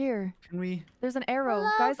 here. Can we? There's an arrow, Hello,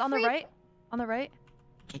 guys, on the free- right. On the right.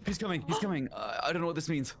 He's coming. He's coming. I don't know what this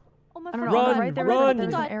means. Oh my I don't know. fucking On Run, the right, there run. there's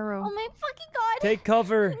an God. arrow. Oh my fucking God. Take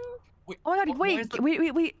cover. Wait, Oh my God! why is Wait,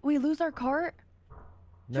 the- we lose our cart.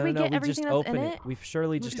 No, we no, get we everything just that's open in it. it? We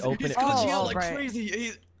surely just He's open it. glitching Oh, out like right.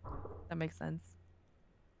 crazy. That makes sense.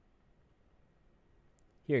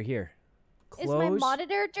 Here. Is Close. my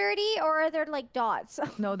monitor dirty or are there like dots?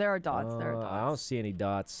 No, there are dots. There are I don't dots. see any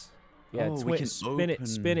dots. Yeah, Oh, we can spin it.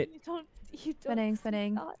 Spin open- it. You don't Spinning, see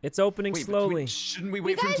spinning. dots. It's opening Wait, but slowly. shouldn't we You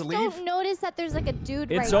wait for him guys to leave? don't notice that there's like a dude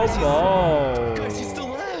It's right open. there. Oh. Guys, he's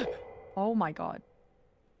still there. Oh my God.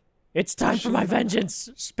 It's time for my vengeance.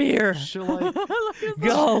 Spear. Shall I?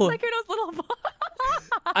 Go. Sykkuno's little.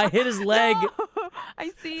 I hit his leg. No,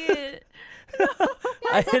 I see it.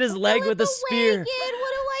 I hit his leg Fill with in a the spear. wagon.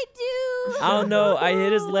 What do I do? I don't know. I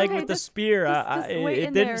hit his leg Okay, with the just- spear. just wait It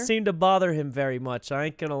in didn't there. seem to bother him very much. I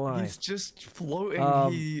ain't gonna lie. He's just floating.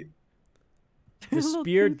 The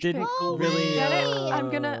spear Cute didn't chick. Oh, really.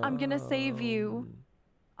 Janet, I'm gonna save you.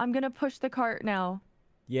 I'm gonna push the cart now.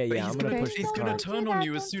 Yeah, But yeah. he's I'm gonna gonna- push he's the gonna cart. turn on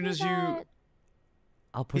you as soon as you.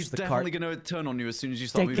 I'll push He's the definitely cart. gonna turn on you as soon as you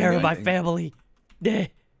start Take moving. care of my anything. family. Yeah.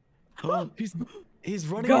 He's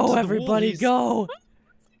running. Go, into the wall. everybody, He's- go.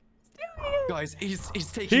 Guys, he's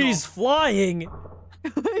taking He's off. flying.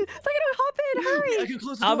 Sykkuno, hop in, hurry! I can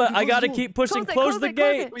close the door. I gotta keep pushing. Close the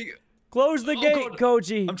gate. Wait, Close the Oh, gate, God.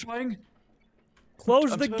 Koji. I'm trying.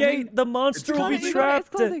 Close I'm the turning. gate. The monster It's will be closing. It's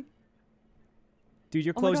trapped. closing. Dude,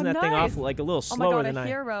 you're Oh my closing God, that thing nice. off like a little Oh my slower God, than a I.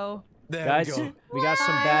 hero. There Guys, we go. we got some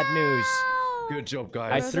bad news. Good job, I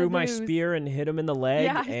guys. Those threw are my news. spear and hit him in the leg,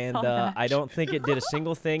 Yeah, I and saw that. I don't think it did a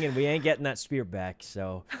single thing, and we ain't getting that spear back.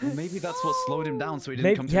 So Maybe that's what slowed him down, so he didn't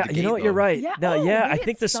maybe, come through yeah, the you know gate, what? You're though. right. Yeah, No, oh, yeah, I maybe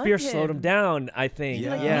think it the spear stunned slowed him him. down. I think.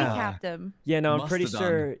 Yeah. Like Yeah. kneecapped him. Yeah, no, I'm Must pretty have done.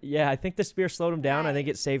 sure. Yeah, I think the spear slowed him down. I Right. think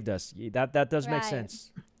it saved us. That does make Right.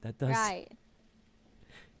 sense. That does. Right.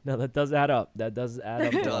 No, that does add up. That does add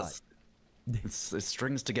up. It a lot. does. It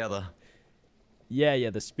strings together. Yeah,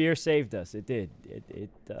 the spear saved us. It did.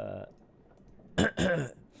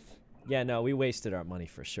 Yeah, no, we wasted our money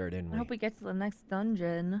for sure, didn't I we? hope we get to the next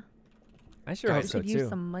dungeon. I sure Guys, hope We so could use too.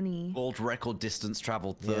 some money. World record distance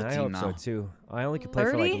traveled 13 Yeah, I hope now. so too. I only could play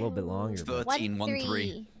for like a 30? little bit longer. but- 13, 1-3.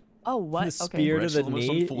 1-3. Oh, what? The Okay. spear We're to the actually almost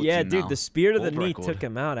on knee. 14 Yeah, dude, now. the spear to the World knee record. took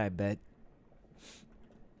him out. I bet.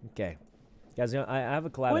 Okay, guys, I have a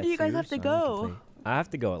collab. When at do you guys 2, have to so I can go? play. I have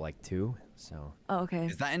to go at like 2. So Oh, okay.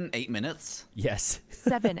 Is that in 8 minutes? yes,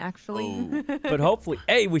 7 actually. Oh. but hopefully,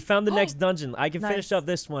 hey, we found the next dungeon. I can finish Nice. up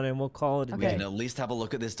this one and we'll call it a We day. can at least have a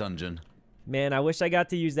look at this dungeon. Man, I wish I got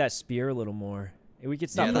to use that spear a little more. Hey, we could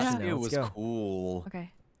stop Yeah, pushing that now. spear Let's was go. cool.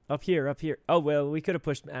 Okay. Up here. Oh well, we could have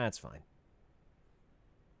pushed. It's fine.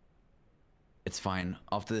 It's fine.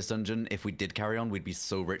 After this dungeon, if we did carry on, we'd be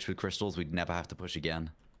so rich with crystals, we'd never have to push again.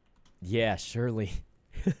 Yeah, surely.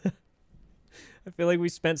 I feel like we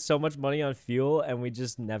spent so much money on fuel and we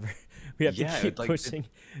just never. We have Yeah, to keep like, pushing.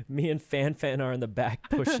 Me and FanFan are in the back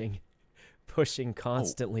pushing, pushing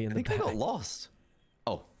constantly in I the think I back. got lost.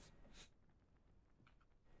 Oh,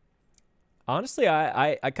 Honestly,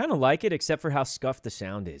 I kind of like it, except for how scuffed the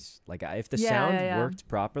sound is. Like, if the Yeah, sound yeah, yeah. worked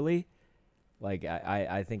properly, like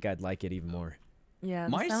I think I'd like it even more. Yeah.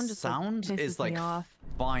 The my sound just sound like, is pisses like me off.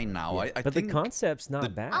 fine now. Yeah, I but think the concept's not the-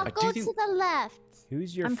 bad. I'll I go do to think- the left.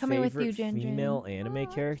 Who's your I'm coming with favorite you, Jin Jin. female anime Oh,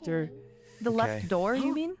 character? okay. The left Okay. door,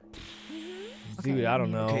 you mean? Dude, Okay, I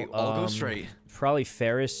don't maybe. know. Okay, I'll go straight. Probably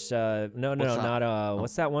Ferris. No, What's that? not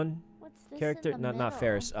what's that one What's this character? in the Not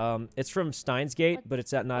Ferris. middle? It's from Steins Gate, but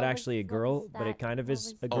it's not what was- actually a what girl, was but it that? kind of What is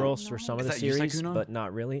was a girl that for some of Is the that you, series, Sykkuno? but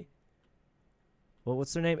not really. Well,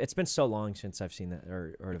 what's their name? It's been so long since I've seen that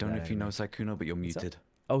or I heard of don't know that if you know anime. Sykkuno, but you're muted.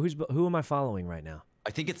 Oh, who am I following right now?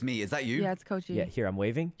 I think it's me. Is that you? Yeah, it's Koji. Yeah, here I'm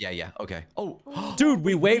waving. Yeah. Okay. Oh, Dude,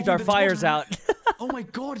 we waved our the fires out. oh my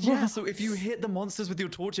God! Yeah. So if you hit the monsters with your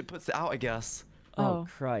torch, it puts it out. I guess. Oh Oh.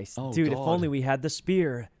 Christ, Oh, dude! If God. only we had the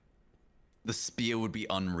spear. The spear would be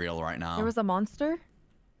unreal right now. There was a monster?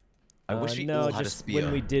 I wish we no, all had a just spear.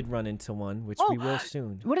 when we did run into one, which we will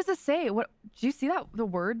soon. What does it say? What? Do you see that? The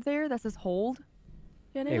word there that says hold?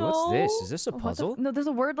 Hey, what's this? Is this a What the puzzle? No, there's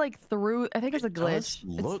a word like through. I think it's a It does glitch.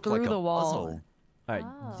 It's look through like a the wall. puzzle. All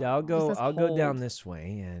right, Oh. I'll go down hold. this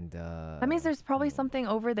way, and That means there's probably something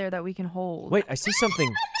over there that we can hold. Wait, I see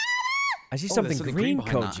something. I see Oh, something there's something green green,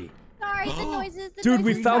 behind that. Koji. Sorry, the noises. The Dude,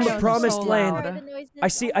 we noises, found the sorry, promised sorry, land. sorry, the noises. I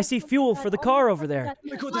see Oh my fuel God, for the oh car my over there. God. Oh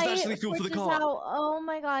my God, there's My actually fuel for the torch is car. out. Oh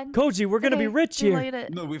my God. Koji, we're gonna be Okay, rich we here. laid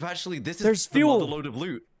it. No, we've actually. This is There's the fuel. mother load of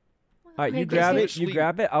loot. All right, you Okay, grab guys, it. You literally-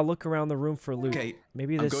 grab it. I'll look around the room for loot. Okay,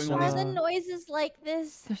 Maybe I'm this. going on Why this- are the noises like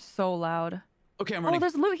this? They're so loud. Okay, I'm Oh, running.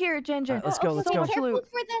 there's loot here, Ginger. Alright, let's go, let's so go. much Careful loot.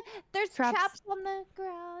 for the. There's Traps. traps on the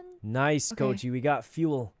ground. Nice, Okay. Koji. We got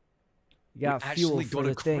fuel. We We got fuel actually for got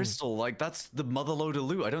the a thing. crystal. Like that's the mother load of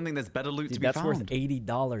loot. I don't think there's better loot Dude, to be that's found. worth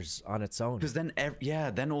 $80 on its own. Because then,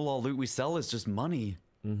 then all our loot we sell is just money.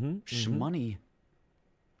 Mm-hmm. Money.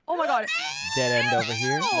 Oh my God. Dead end over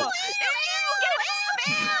here.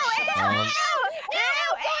 Um,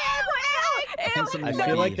 I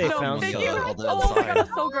feel like they found thank something. you. On the Oh other my God, side.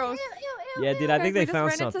 that's so gross. Yeah, dude, I Guys, think we they just found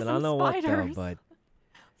ran into something. I some don't know what though, spiders. but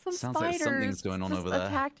Some Sounds like spiders something's going on just over there.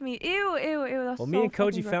 attacked me. Ew, ew, ew. That's well, so me and Koji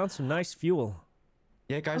fucking gross. found some nice fuel.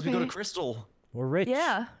 Yeah, guys, we got a Okay. crystal. We're rich.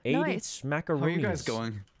 Yeah, 80 nice. smackaroonies How are you guys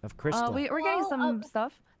going? of crystal. We're getting Well, some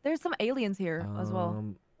stuff. There's some aliens here as well.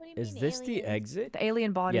 What do you Is mean, this the aliens? exit? The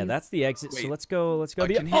alien bodies. Yeah, that's the exit. So Wait, let's go. Let's go. I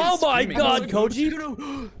To can hear oh my screaming. God, Sykkuno, Koji!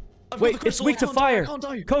 Sykkuno! I've got Wait, the it's crystal, weak I to can't die, fire. I can't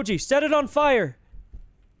die. Koji, set it on fire.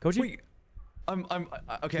 Koji, Wait,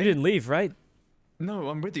 okay. you didn't leave, right? No,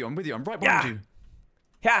 I'm with you. I'm right Yeah. behind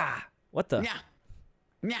Yeah. What the?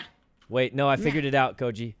 you. Yeah. Wait, no, I figured it out,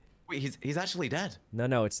 Koji. Wait, he's actually dead.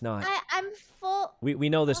 No, it's not. I'm full. We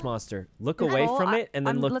know this monster. Look Okay, away well, from it and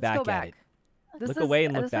then look let's back go at back. it. This Look is, away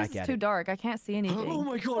and look this back is at too it. dark. I can't see anything. Oh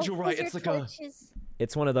my God, you're right. It's like a.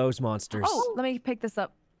 It's one of those monsters. Oh, let me pick this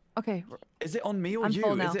up. Okay, Is it on me or I'm you?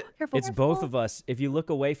 full now. Is it? Careful. It's both of us. If you look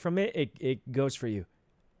away from it, it goes for you.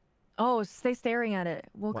 Oh, stay staring at it.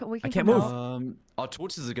 What? We I can can't come move. out. Our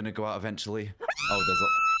torches are gonna go out eventually. Oh, there's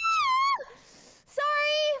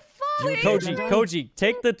Sorry, You- fuck. Koji,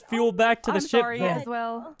 take the fuel back to the I'm ship. sorry man. as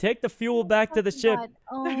well. Take the fuel back to the ship.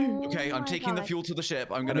 Oh, Okay, I'm my taking the God. fuel to the ship.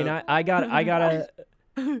 I'm I gonna. mean, I gotta.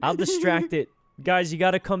 I'll distract it. Guys, you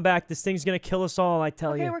gotta come back. This thing's gonna kill us all, I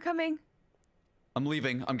tell Okay, you. we're coming. I'm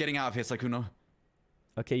leaving. I'm getting out of here, Sykkuno.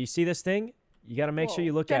 Okay, you see this thing? You gotta make sure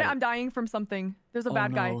you look Janet, at I'm it. dying from something. There's a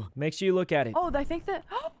bad guy. no. Make sure you look at it. Oh, I think that.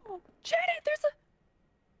 Oh, Janet, there's a.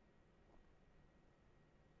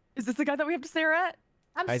 Is this the guy that we have to stare at?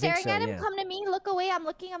 I'm I think staring so, at him. yeah. Come to me. Look away. I'm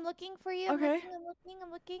looking for you. Okay.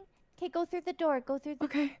 I'm looking. Okay, go through the door. Go through the.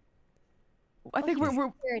 Okay. I think Okay,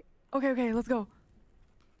 we're. scared. Okay, let's go.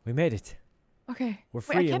 We made it. Okay. We're Wait,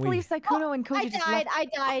 free I and can't we- believe Sykkuno and Koji I just died. left. I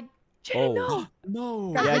died. Janet, Oh. no.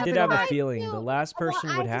 No. Guys, Yeah, we I have did to have go a back. feeling. The last person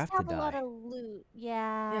Well, would I have just to have a lot die. of loot.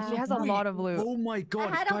 Yeah. Yeah, she has a lot of loot. Oh my I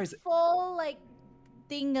God, had guys. a full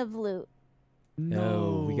thing of loot.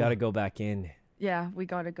 No, we gotta go back in. Yeah, we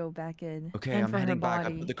gotta go back in. Okay, and I'm for her heading back. I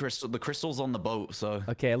body. put the crystal's on the boat, so.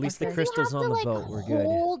 Okay, at least the Okay. crystal's you on have the to, boat. We're good.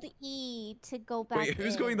 Hold E to go back. Wait,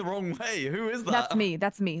 who's in. going the wrong way? Who is that? That's me.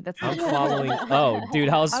 That's me. That's me. I'm following. Oh, dude,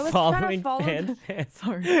 I was I was trying to following follow the- FanFan.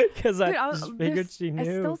 Sorry. Because Dude, I I just was, figured there's- she I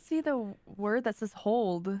knew. still see the word that says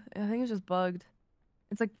hold. I think it's just bugged.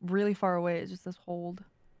 It's like really far away. It just says hold.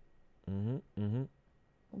 Mm-hmm.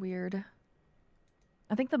 Weird.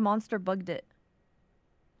 I think the monster bugged it.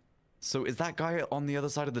 So is that guy on the other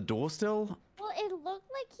side of the door still? Well, it looked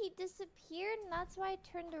like he disappeared, and that's why I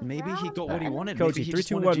turned around. Maybe he got what he and- wanted. Maybe Koji, he 3, just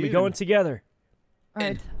 2, wanted 1. We you. going together. All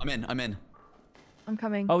right, I'm in. I'm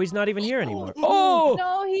coming. Oh, he's not even here anymore. Oh! Oh!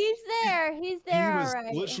 No, he's there. He's there. He was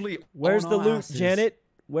alright. literally. Where's on the our loot, asses. Janet?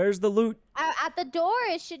 Where's the loot? At the door.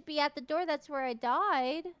 It should be at the door. That's where I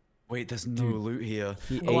died. Wait, there's no Dude, loot here.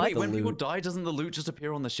 He Oh, ate wait, the when people loot. die, doesn't the loot just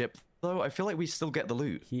appear on the ship? Though I feel like we still get the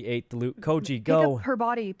loot. He ate the loot. Koji, Pick go. up her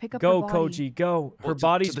body. Pick up Go, her body. Koji, go. Her What, to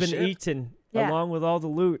body's the been ship? eaten Yeah. along with all the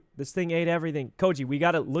loot. This thing ate everything. Koji, we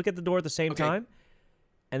gotta look at the door at the same Okay. time,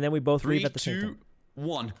 and then we both 3, leave at the same 2, time.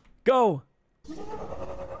 1. Go!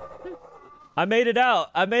 I made it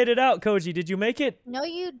out. Koji. Did you make it? No,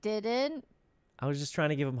 you didn't. I was just trying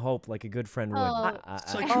to give him hope like a good friend would. Oh.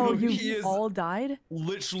 It's like, Oh, no, he you is all died?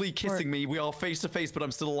 literally kissing me. We are face to face, but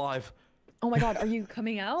I'm still alive. Oh my god, are you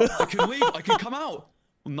coming out? I can leave. I can come out.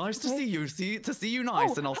 Nice to see you. To see you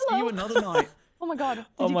nice, Oh, and I'll see you hello. another night. Oh my god. Did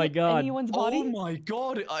Oh you my get God. anyone's body? Oh my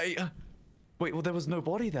god! Wait. Well, there was no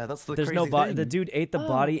body there. That's the There's crazy no body. thing. The dude ate the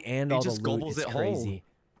body and He all the just loot. gobbles It's it whole. crazy.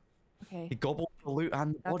 He Okay. gobbled the loot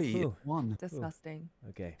and the That's body in Ooh. one. Disgusting.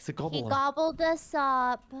 Okay. It's a He gobbler. gobbled us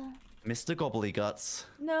up. Mr. Gobbly Guts.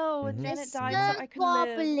 No, Mhm. Janet died so I could live.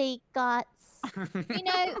 Gobbly guts. You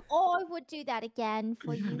know, I would do that again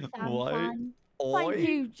for you, Why? FanFan. Thank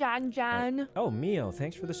you, Jan. Oh, Mio,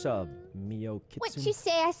 thanks for the sub. Mio What Kitsun. you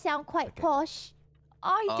say? I sound quite Okay. posh.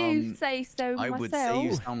 I do say so I myself. would say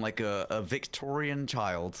you sound like a Victorian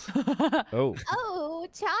child. Oh. Oh,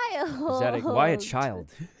 child. Is that why a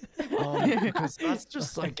child? Because that's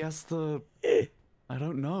just, I guess, I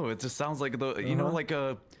don't know. It just sounds like you know, like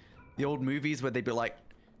the old movies where they'd be like,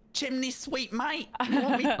 chimney sweep, mate. You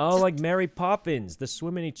want me Oh, like Mary Poppins, the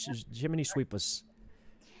chimney sweepers.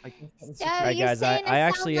 So All right, you're guys, saying I it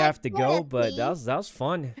actually sounds have like to go, but therapy. that was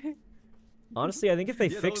fun. Honestly, I think if they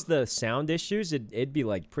fixed the sound issues, it'd be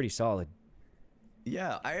like pretty solid.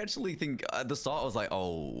 Yeah, I actually think at the start I was like,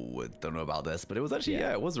 oh, I don't know about this, but it was actually,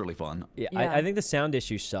 yeah, it was really fun. Yeah, Yeah. I think the sound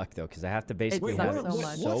issues suck though, because I have to basically sucks have it so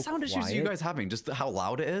much. so What sound issues are you quiet. guys having? Just how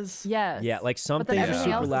loud it is? Yes. Yeah, like some But then things are everything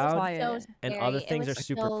super else is loud, quiet. and scary. other It things are was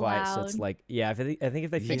super so quiet. So loud. it's like, yeah, I think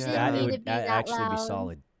if they fixed Yeah. that, Didn't it need would to be that actually be loud.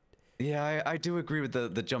 solid. Yeah, I do agree with the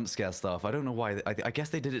jump scare stuff. I don't know why. I guess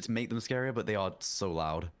they did it to make them scarier, but they are so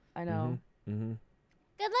loud. I know. Mm-hmm.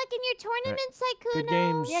 Good luck in your tournament, Sykkuno. Good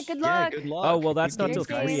games. Yeah, good Yeah, luck. good luck. Oh well, that's Good not till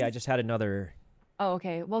games, guys. 3. I just had another. Oh,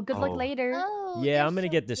 okay. Well, good luck Oh. later. Oh, Yeah, you're I'm gonna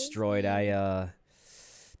so get destroyed. busy.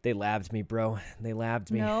 They labbed me, bro. They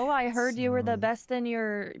labbed me. No, I heard you were the So- best in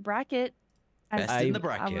your bracket. And Best in the I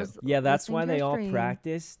bracket. was Yeah, that's listening why to they your all stream.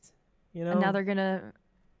 practiced. You know. And now they're gonna.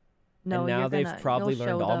 No, and now you're they've gonna, probably you'll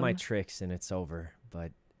learned show all my them. tricks, and it's over.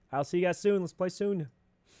 But I'll see you guys soon. Let's play soon.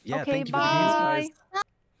 Yeah, Okay, thank you for the games, bye. guys.